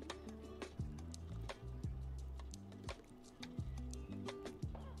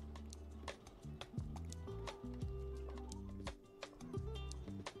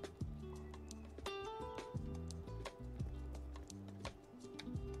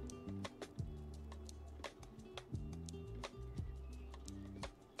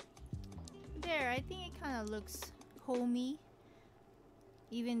 There, I think it kind of looks homey,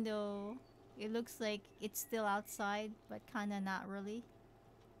 even though it looks like it's still outside, but kind of not really.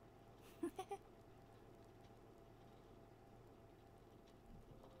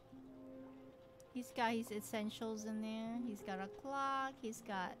 He's got his essentials in there. He's got a clock. He's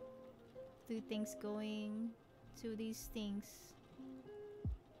got 2 things going. 2 of these things.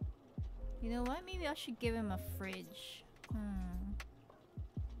 You know what? Maybe I should give him a fridge.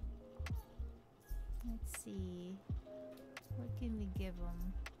 Let's see. What can we give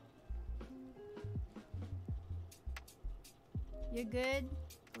him? You're good?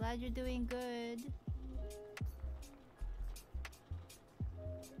 Glad you're doing good.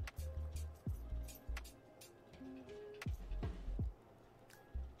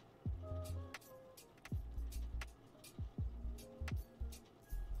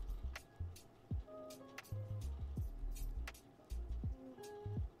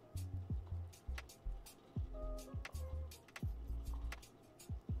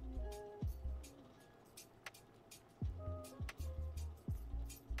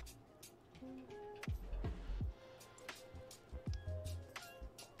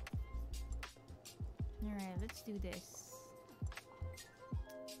 Alright, let's do this.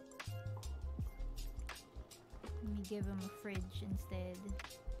 Let me give him a fridge instead.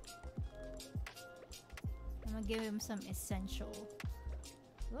 I'm gonna give him some essential.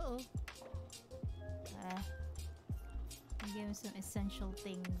 Uh-oh. I'm gonna give him some essential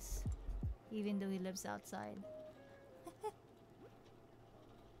things, even though he lives outside.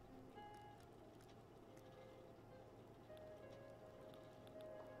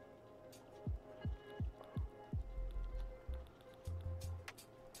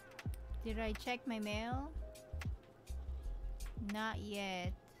 Did I check my mail? Not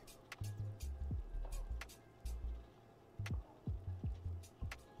yet.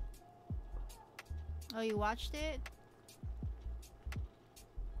 Oh, you watched it?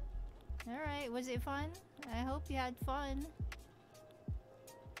 Alright, was it fun? I hope you had fun.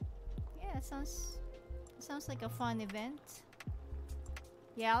 Yeah, it sounds like a fun event.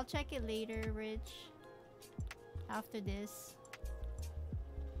 Yeah, I'll check it later, Rich. after this.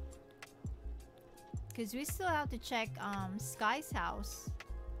 Because we still have to check Sky's house.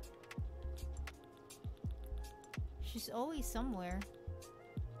 She's always somewhere.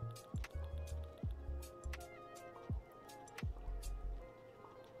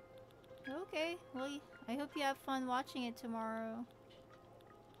 Okay, well, I hope you have fun watching it tomorrow.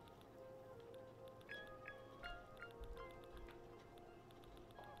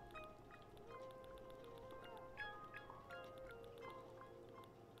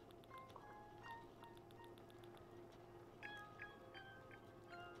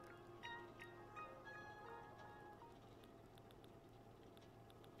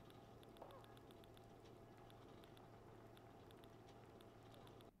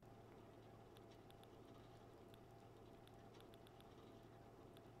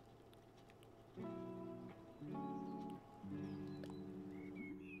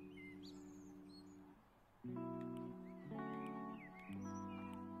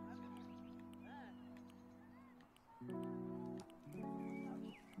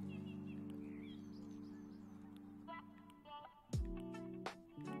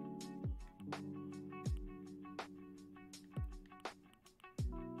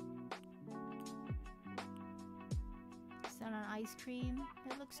 An ice cream.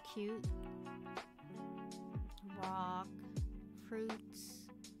 That looks cute. Rock, fruits,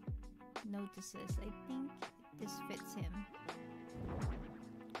 notices. I think this fits him.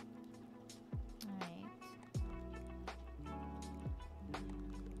 Alright.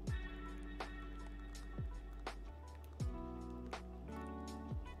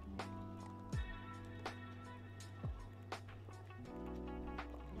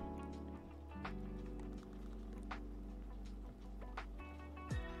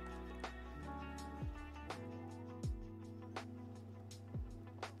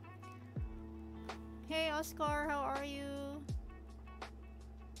 Hey Oscar, how are you?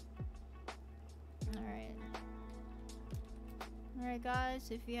 Alright. Alright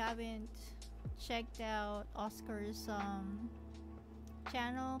guys, if you haven't checked out Oscar's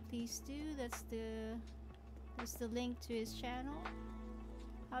channel, please do. That's the link to his channel.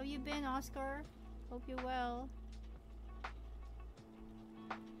 How you been, Oscar? Hope you're well.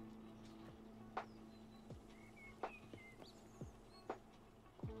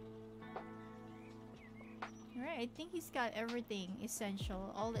 I think he's got everything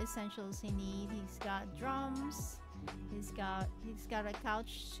essential, all the essentials he needs. He's got drums, he's got a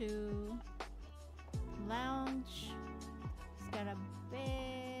couch to lounge, he's got a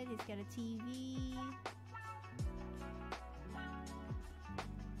bed, he's got a TV.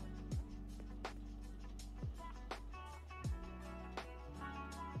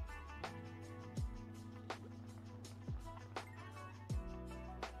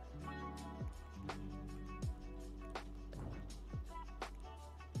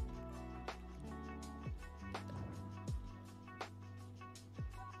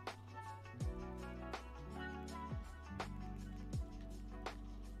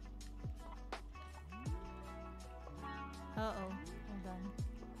 Uh-oh, hold on.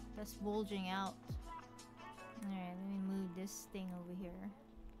 That's bulging out. Alright, let me move this thing over here.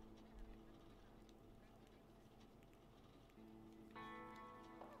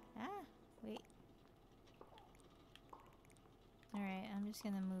 Ah, wait. Alright, I'm just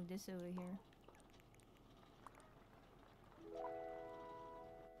gonna move this over here.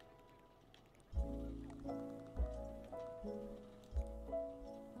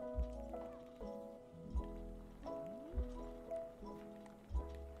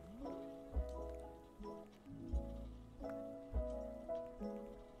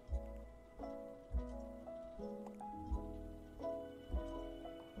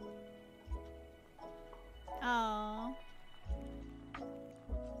 Oh,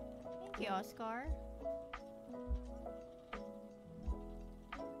 thank you, Oscar.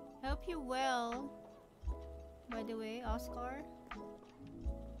 Hope you're well. By the way, Oscar.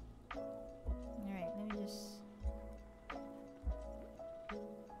 Alright, let me just...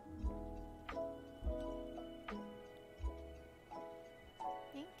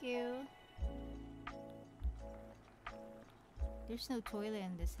 Thank you. There's no toilet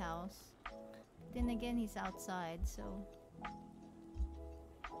in this house. Then again, he's outside, so...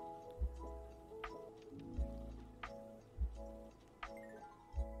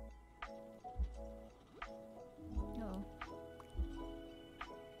 Oh.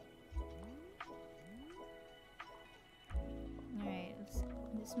 Alright,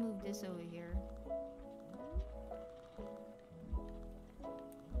 let's move this over here.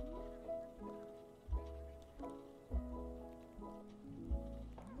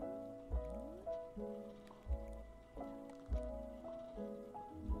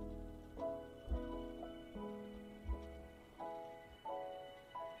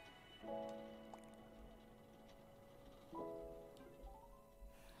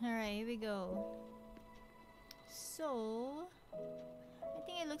 go. So I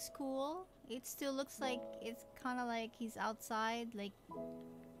think it looks cool. It still looks like it's kind of like he's outside, like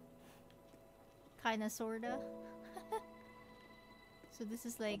kind of sorta. So this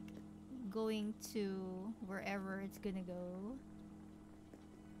is like going to wherever it's gonna go.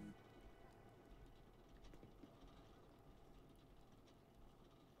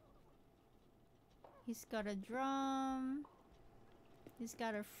 He's got a drum. He's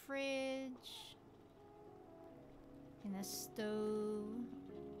got a fridge. And a stove.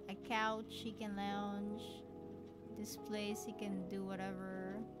 A couch he can lounge. This place he can do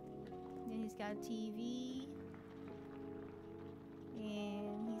whatever. Then he's got a TV.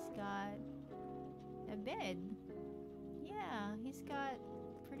 And he's got a bed. Yeah, he's got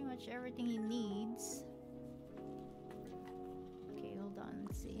pretty much everything he needs. Okay, hold on,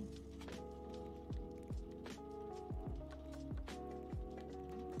 let's see.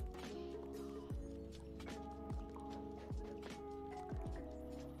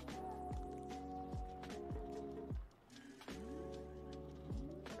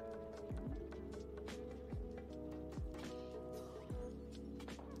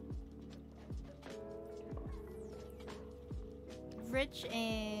 Rich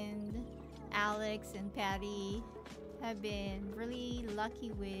and Alex and Patty have been really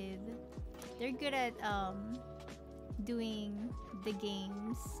lucky with. They're good at doing the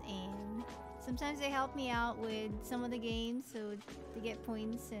games, and sometimes they help me out with some of the games so to get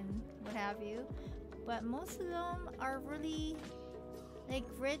points and what have you. But most of them are really, like,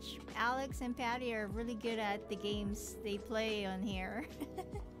 Rich, Alex, and Patty are really good at the games they play on here.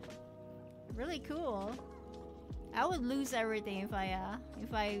 Really cool. I would lose everything if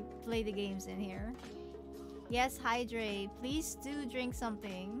I play the games in here. Yes, hydrate. Please do drink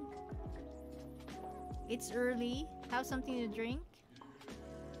something. It's early. Have something to drink.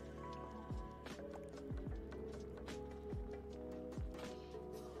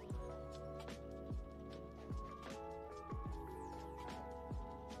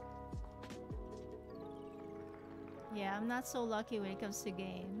 Yeah, I'm not so lucky when it comes to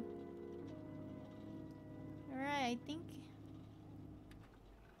game. Alright, I think...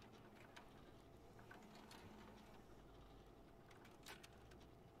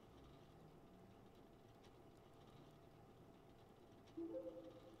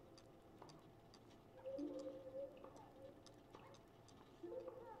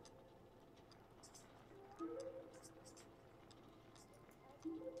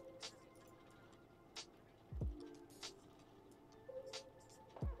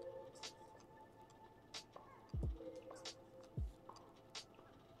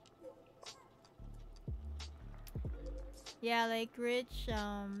 yeah, like Rich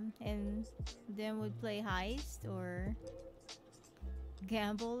and them would play heist or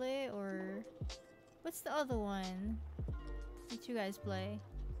gamble it, or what's the other one that you guys play?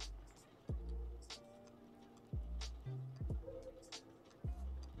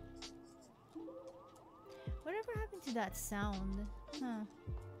 Whatever happened to that sound? Huh.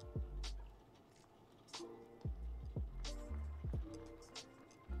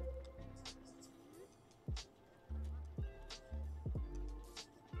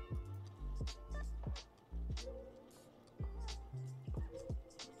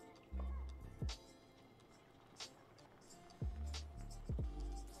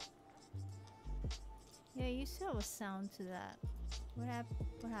 Yeah, you used to have a sound to that. What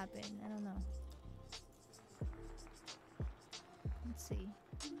happened? I don't know. Let's see.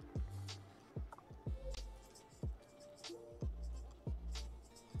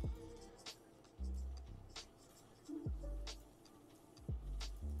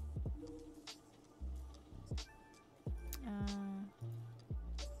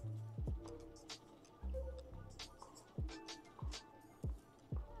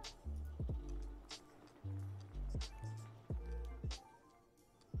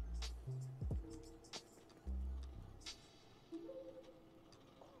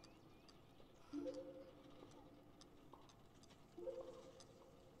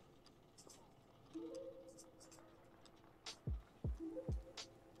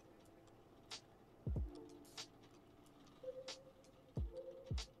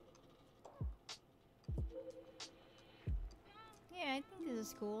 Yeah, I think this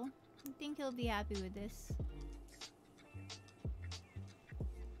is cool. I think he'll be happy with this.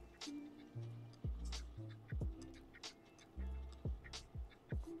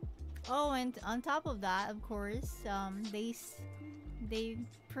 Oh, and on top of that, of course, they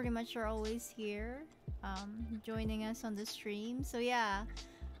pretty much are always here, joining us on the stream. So yeah,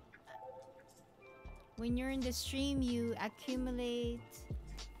 when you're in the stream, you accumulate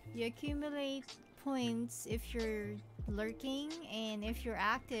You accumulate points if you're lurking, and if you're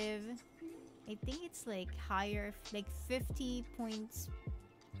active, I think it's like higher, like 50 points,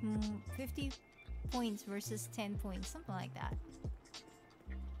 50 points versus 10 points, something like that.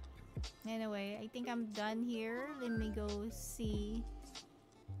 Anyway, I think I'm done here. Let me go see.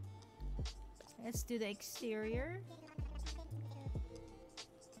 Let's do the exterior.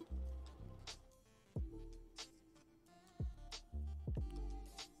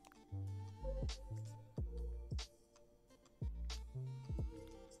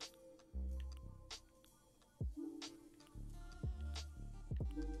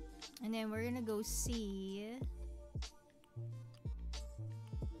 And then we're gonna go see.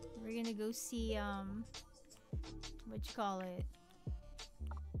 We're gonna go see what you call it?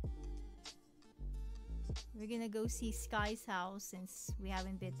 We're gonna go see Sky's house since we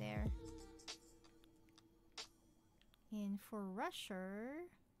haven't been there. And for Rusher,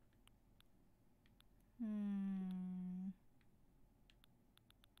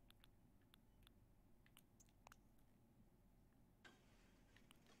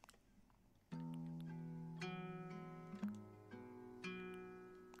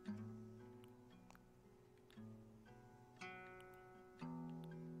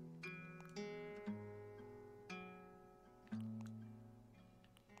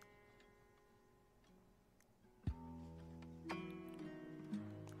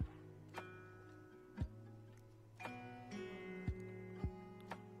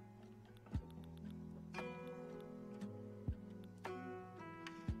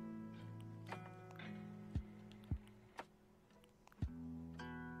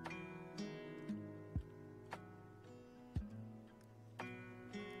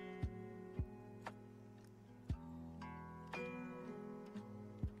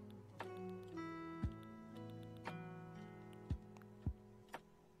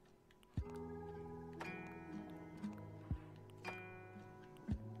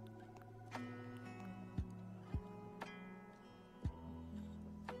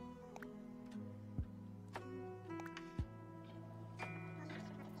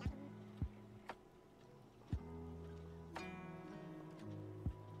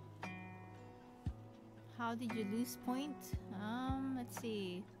 how did you lose point? Let's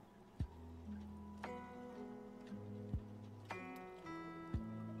see.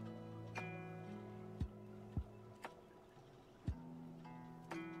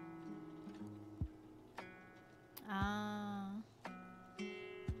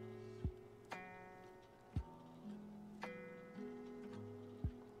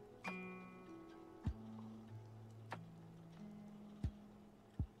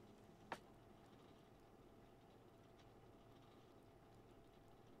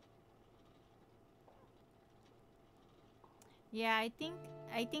 Yeah, I think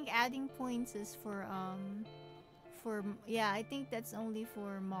adding points is for yeah, I think that's only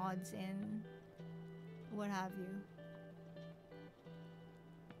for mods and what have you.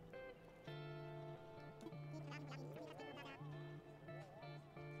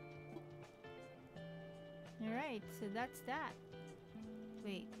 Alright, so that's that.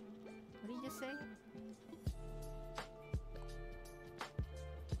 Wait, what did you just say?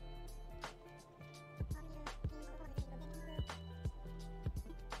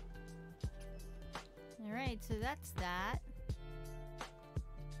 Alright, so that's that.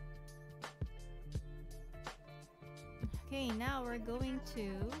 Okay, now we're going to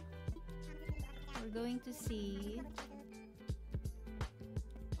see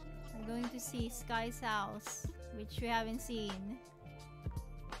Sky's house, which we haven't seen.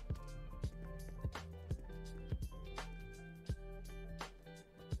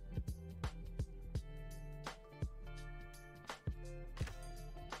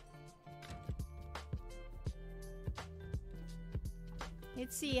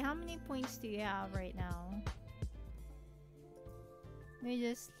 Let's see, how many points do you have right now? Let me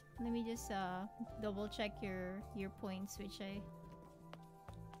just double check your points, which I...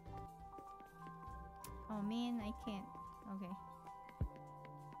 Oh man, I can't. Okay.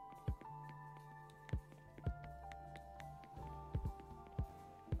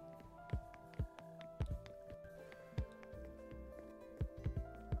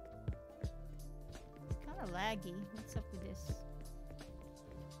 It's kind of laggy. What's up with this?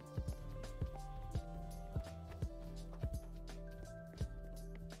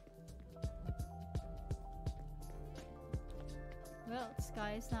 Well,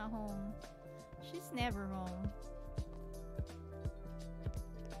 Sky's not home. She's never home.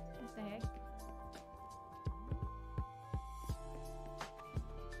 What the heck?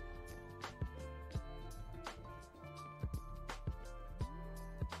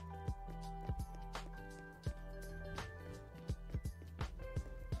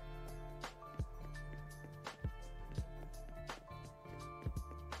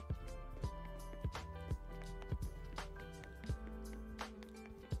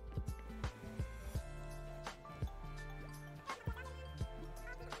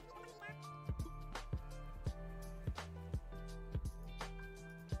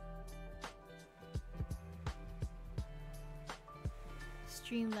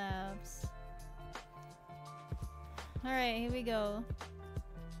 Streamlabs. Alright, here we go.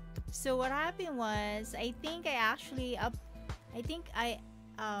 So what happened was, I think I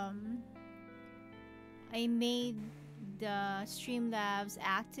made the Streamlabs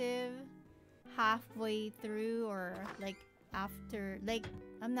active halfway through, or like after, like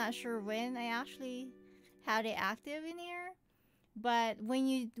I'm not sure when I actually had it active in here. But when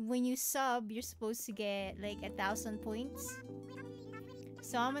you sub, you're supposed to get like 1,000 points.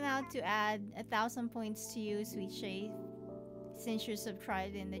 So I'm gonna have to add 1,000 points to you, 𝓢𝓬𝓱𝓮𝓭𝓾𝓵, since you're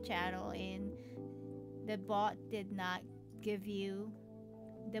subscribed in the channel and the bot did not give you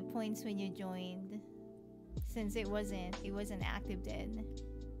the points when you joined, since it wasn't active then.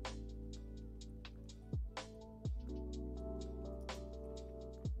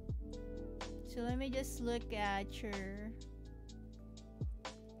 So let me just look at your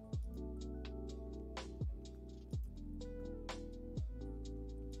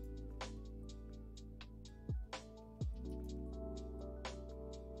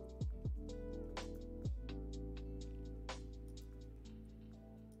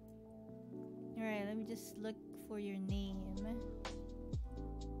Alright, let me just look for your name.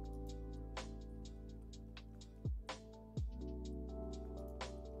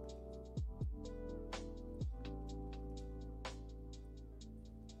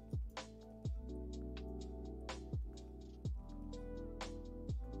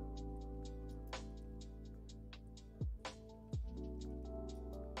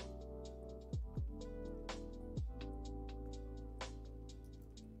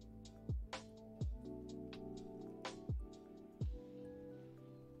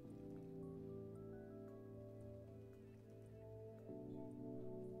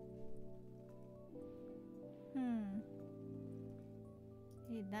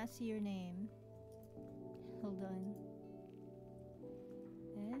 I did not see your name. Hold on.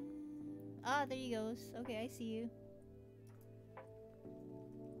 Ah, there he goes. Okay, I see you.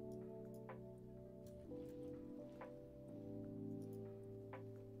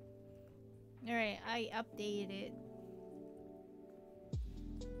 Alright, I updated it.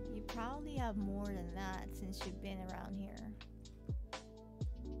 You probably have more than that since you've been around here.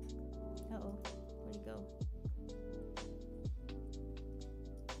 Uh-oh, where'd he go?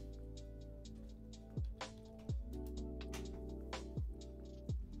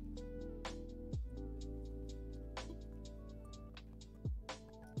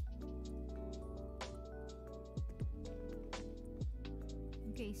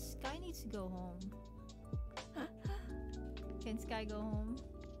 Okay, Sky needs to go home. Can Sky go home?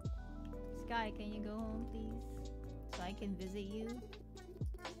 Sky, can you go home, please? So I can visit you?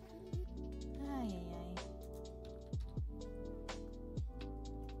 Ay, ay, ay.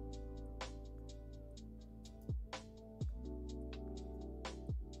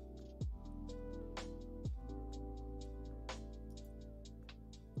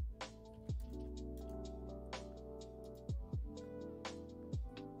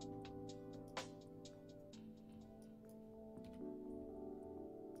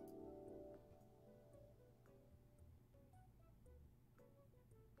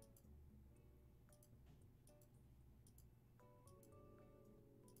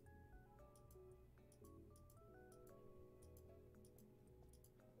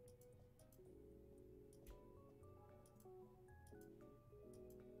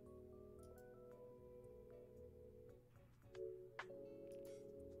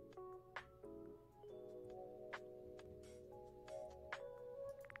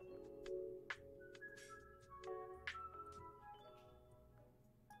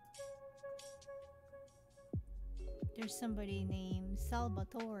 There's somebody named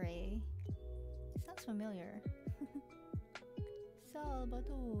Salvatore. Sounds familiar.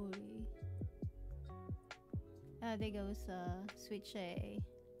 Salvatore. Ah, there goes 𝓢𝓬𝓱𝓮𝓭𝓾.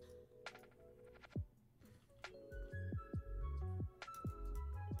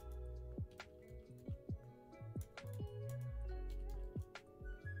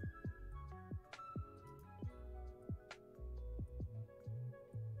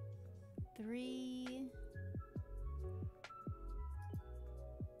 Three.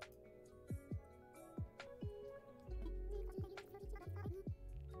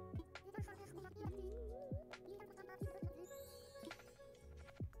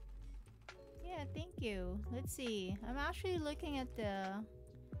 Yeah, thank you. Let's see. I'm actually looking at the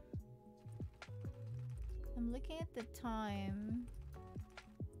time.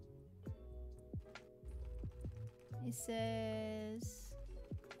 It says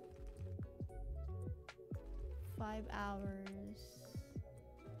 5 hours.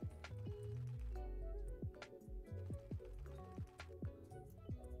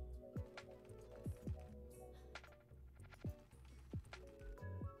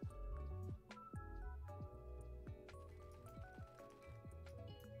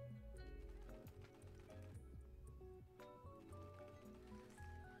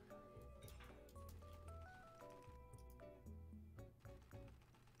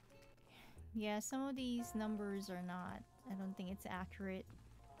 Yeah, some of these numbers are not. I don't think it's accurate.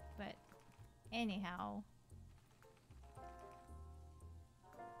 But anyhow.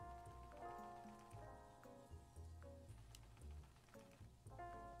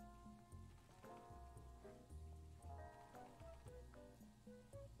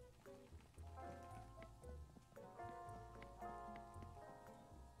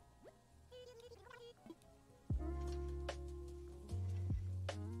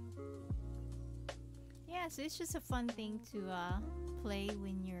 Yeah, so it's just a fun thing to play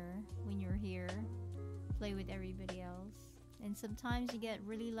when you're here, play with everybody else, and sometimes you get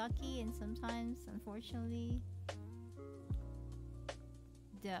really lucky, and sometimes, unfortunately,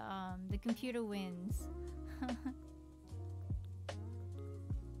 the computer wins.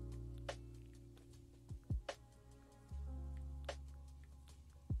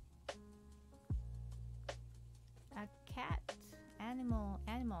 A cat, animal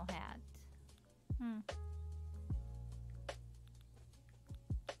hat.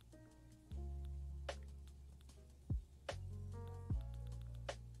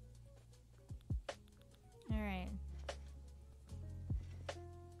 All right.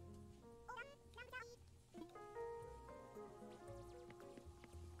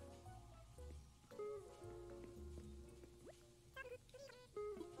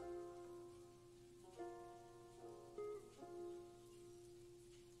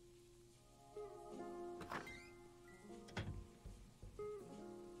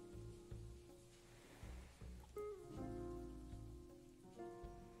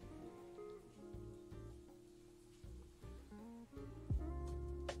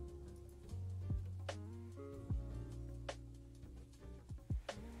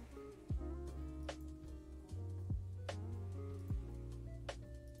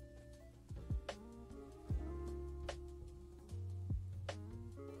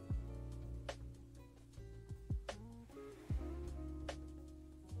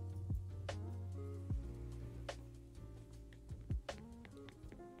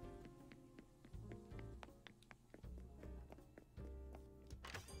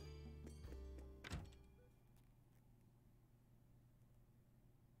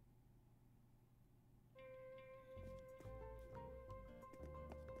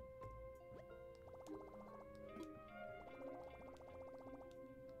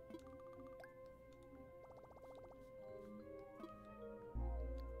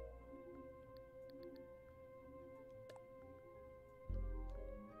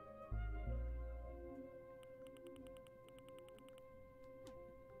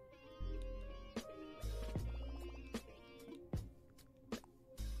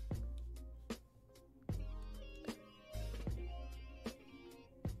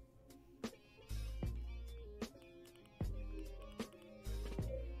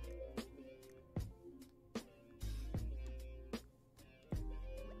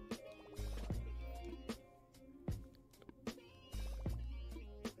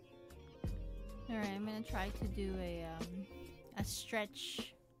 Alright, I'm gonna try to do a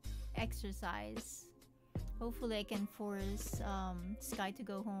stretch exercise. Hopefully I can force Sky to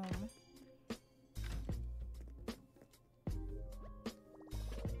go home.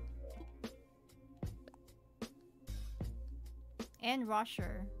 And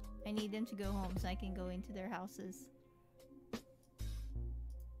Rosher. I need them to go home so I can go into their houses.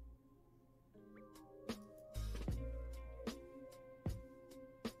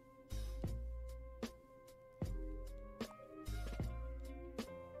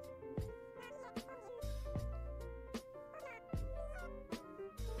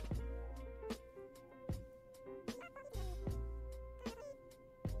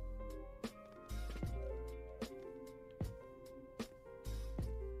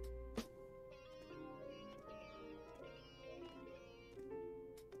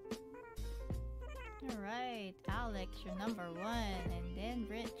 Alright, Alex, you're number 1, and then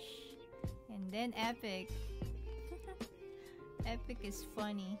Rich, and then Epic. Epic is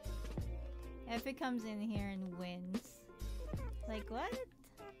funny. Epic comes in here and wins. Like, what?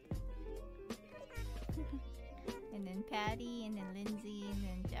 And then Patty, and then Lindsay, and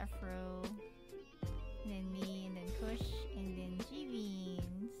then Jeffro, and then me, and then Kush, and then G-Beans.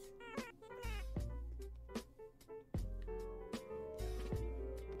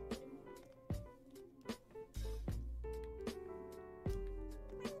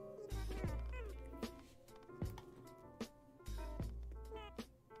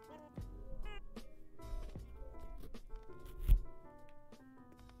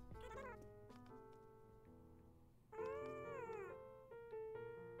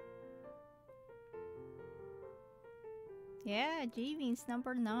 Yeah, G means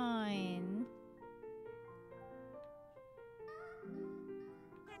number 9.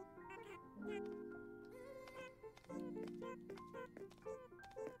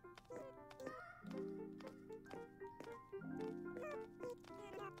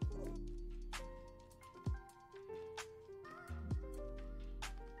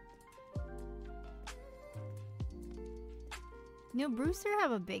 You know, Brewster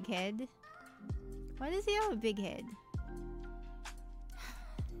have a big head. Why does he have a big head?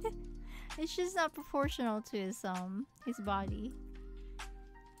 It's just not proportional to his body.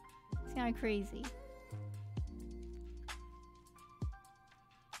 It's kind of crazy.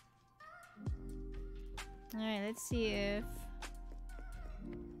 Alright, let's see if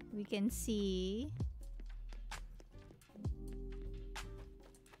we can see.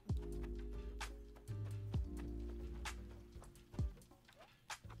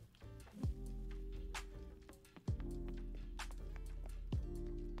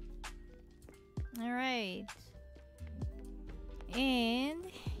 Alright. And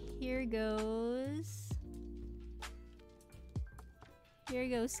here goes. Here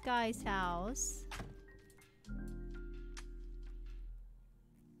goes Sky's house.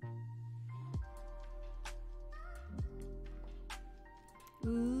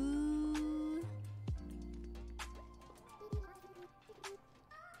 Ooh.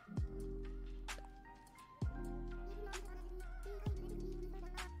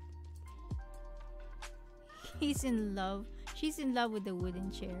 He's in love. She's in love with the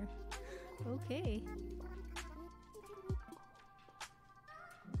wooden chair. Okay.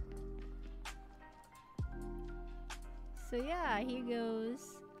 So yeah, here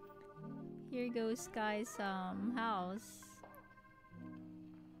goes Sky's house.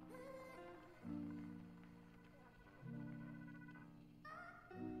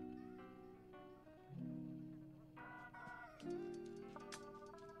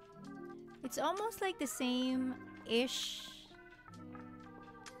 It's almost like the same-ish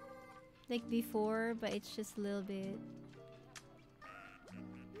like before, but it's just a little bit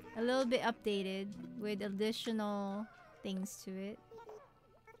updated with additional things to it.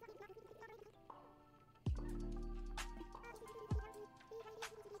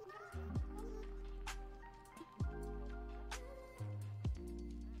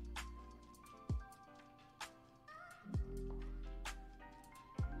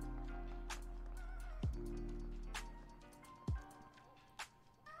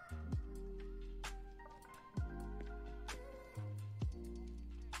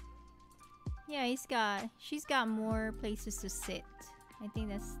 Yeah, she's got more places to sit. I think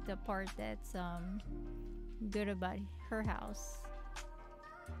that's the part that's good about her house.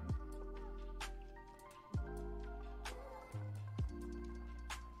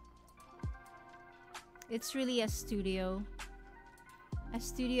 It's really a studio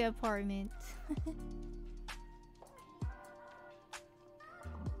apartment.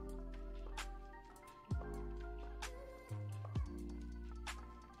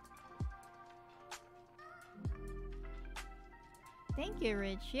 Thank you,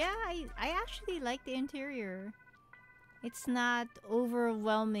 Rich. Yeah, I actually like the interior. It's not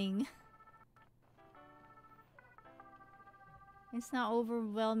overwhelming. It's not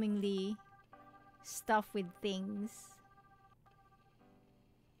overwhelmingly stuffed with things.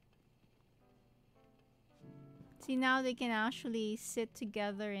 See, now they can actually sit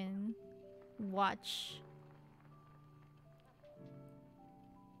together and watch.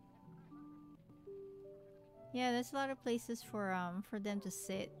 Yeah, there's a lot of places for them to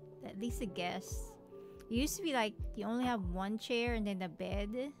sit. At least a guest. It used to be like you only have one chair and then the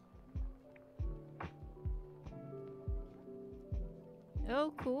bed.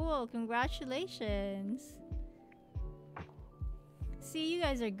 Oh, cool. Congratulations. See, you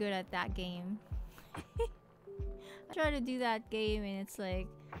guys are good at that game. I try to do that game and it's like,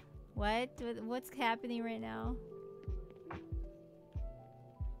 what's happening right now?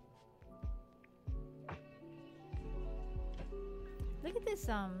 Look at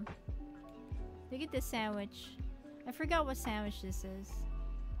this sandwich. I forgot what sandwich this is.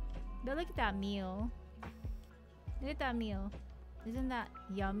 But look at that meal. Look at that meal. Isn't that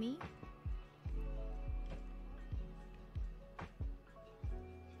yummy?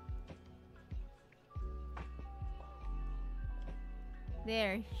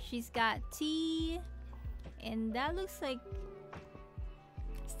 There, she's got tea. And that looks like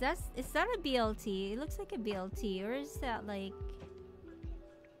is that a BLT? It looks like a BLT, or is that like?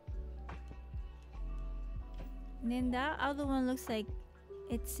 And then that other one looks like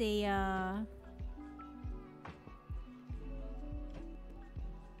it's a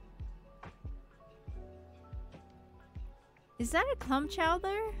Is that a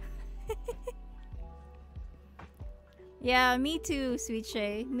𝐿𝐿𝐬𝗓𝗏? Yeah, me too, Sweet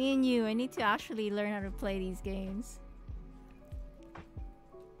Shay. Me and you. I need to actually learn how to play these games.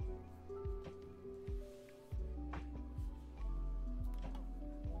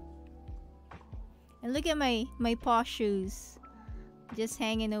 And look at my paw shoes. Just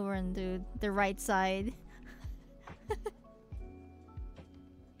hanging over on the right side.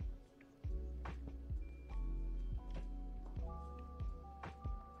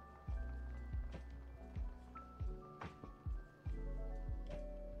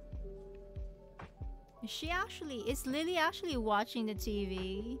 Is Lily actually watching the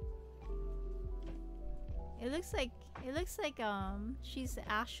TV? It looks like she's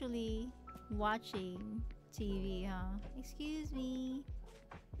actually watching TV, huh? Excuse me.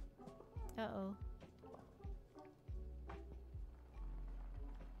 Uh-oh.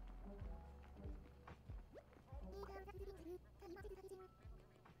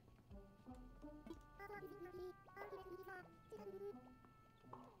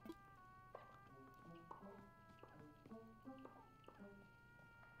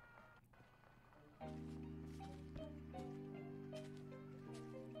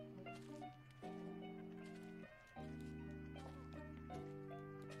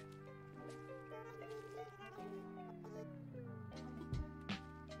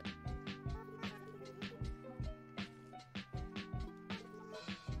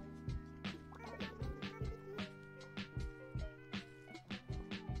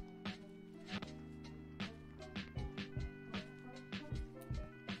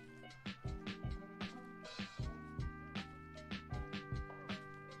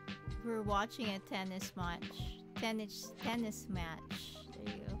 We're watching a tennis match. Tennis match.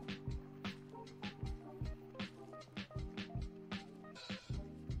 There you go.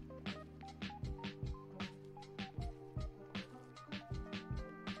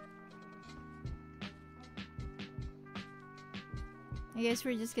 I guess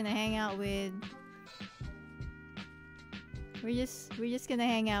we're just gonna hang out with. We're just gonna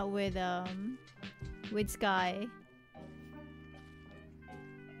hang out with Sky.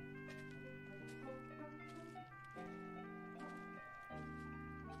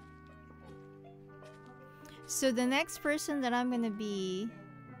 So the next person that I'm gonna be,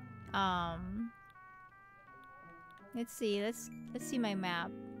 let's see my map.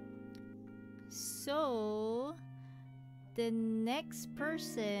 So the next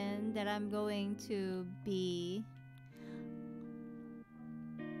person that I'm going to be,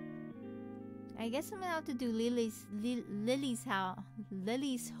 I guess I'm gonna have to do Lily's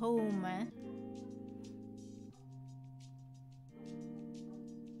home.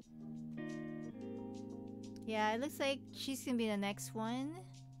 Yeah, it looks like she's gonna be the next one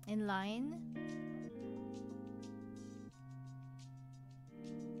in line.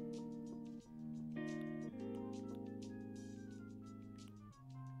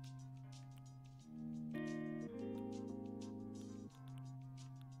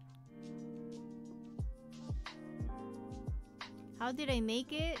 How did I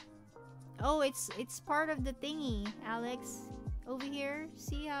make it? Oh, it's part of the thingy, Alex. Over here,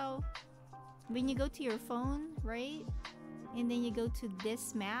 see how when you go to your phone, right? And then you go to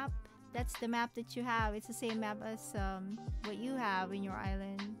this map. That's the map that you have. It's the same map as what you have in your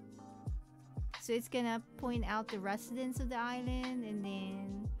island. So it's gonna point out the residents of the island, and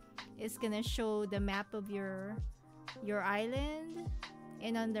then it's gonna show the map of your island.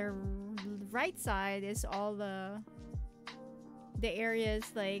 And on the right side is all the areas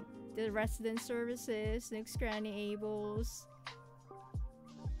like the resident services, 𝗥𝗢𝗬𝗓𝗏𝐻,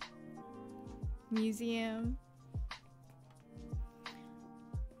 museum.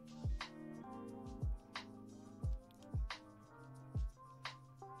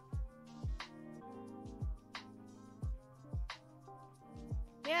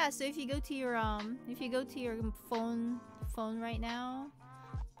 Yeah, so if you go to your phone right now,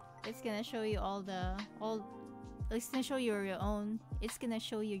 it's gonna show you it's gonna show you your own. It's gonna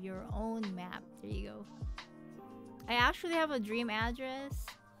show you your own map. There you go. I actually have a dream address.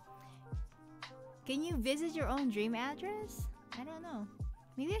 Can you visit your own dream address? I don't know.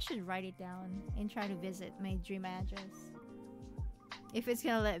 Maybe I should write it down and try to visit my dream address. If it's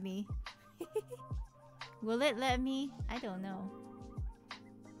gonna let me. Will it let me? I don't know.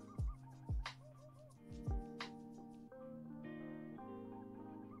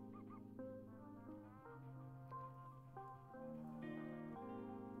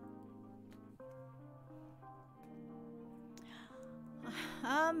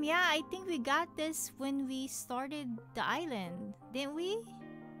 Yeah, I think we got this when we started the island, didn't we?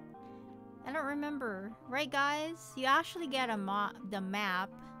 I don't remember. Right, guys? You actually get the map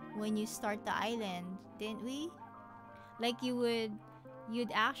when you start the island, didn't we? Like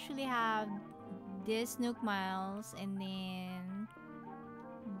you'd actually have this Nook Miles and then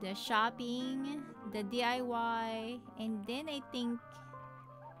the shopping, the DIY, and then I think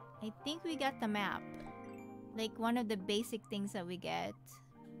we got the map. Like one of the basic things that we get.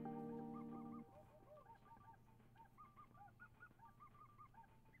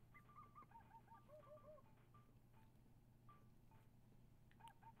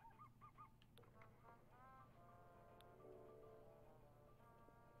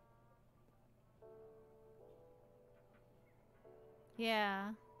 Yeah.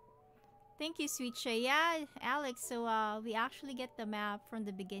 Thank you, Sweet Shay. Yeah, Alex, so we actually get the map from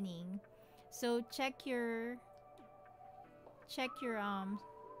the beginning. So check your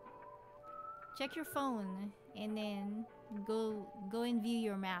phone and then go and view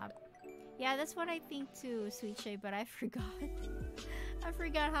your map. Yeah, that's what I think too, Sweet Shay, but I forgot. I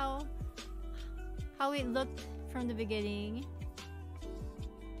forgot how it looked from the beginning.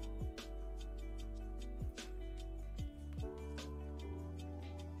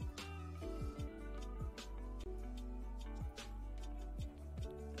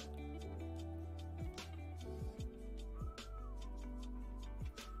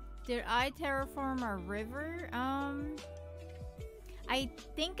 Did I terraform a river? I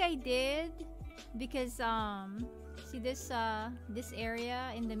think I did because see this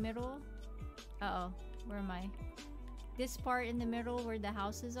area in the middle? Uh-oh, where am I? This part in the middle where the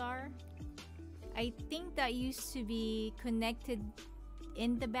houses are? I think that used to be connected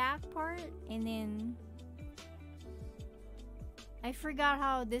in the back part, and then I forgot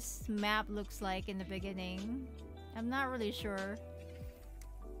how this map looks like in the beginning. I'm not really sure.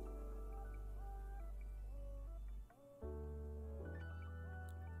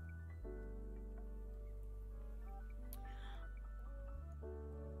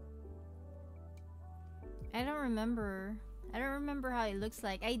 I don't remember. I don't remember how it looks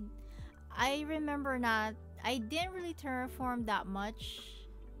like. I remember not. I didn't really terraform that much.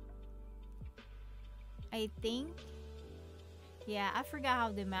 I think. Yeah, I forgot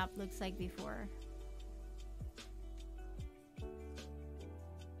how the map looks like before.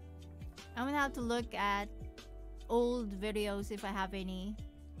 I'm gonna have to look at old videos if I have any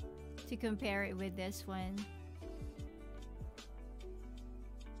to compare it with this one.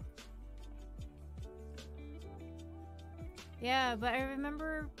 Yeah, but I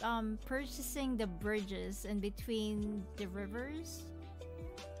remember purchasing the bridges in between the rivers.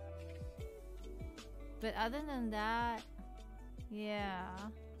 But other than that, yeah.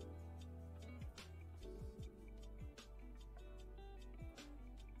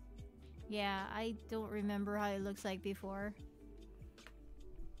 Yeah, I don't remember how it looks like before.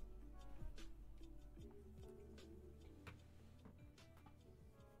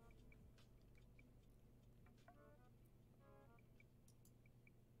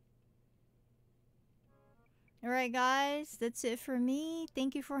 Alright guys, that's it for me.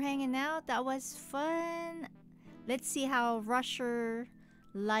 Thank you for hanging out. That was fun. Let's see how Rusher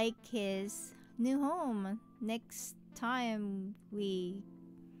like his new home next time we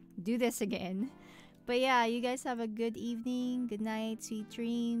do this again. But yeah, you guys have a good evening, good night, sweet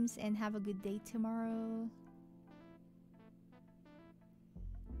dreams, and have a good day tomorrow.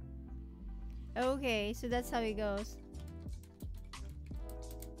 Okay, so that's how it goes.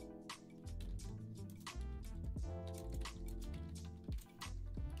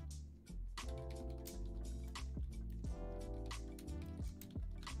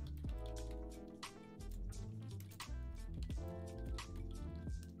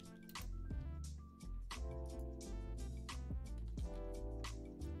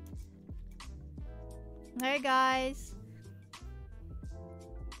 Alright guys.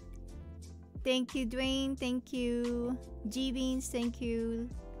 Thank you Dwayne, thank you G-Beans, thank you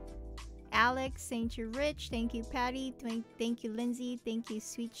Alex, thank you Rich, thank you Patty, thank you Lindsay, thank you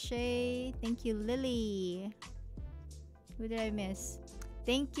Sweet Shay, thank you Lily. Who did I miss?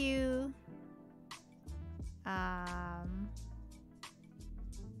 Thank you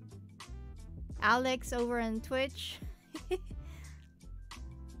Alex over on Twitch.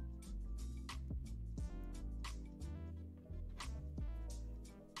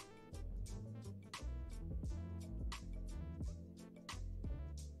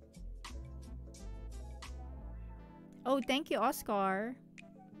 Oh, thank you, Oscar.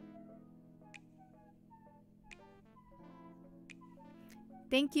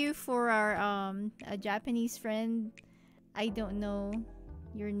 Thank you for our a Japanese friend. I don't know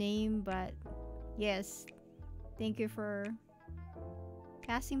your name, but yes, thank you for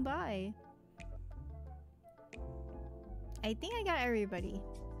passing by. I think I got everybody.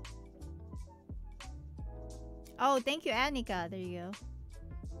 Oh, thank you, Annika. There you go.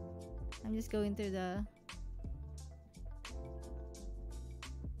 I'm just going through the...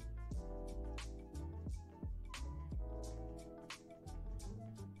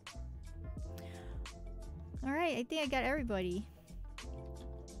 Alright, I think I got everybody.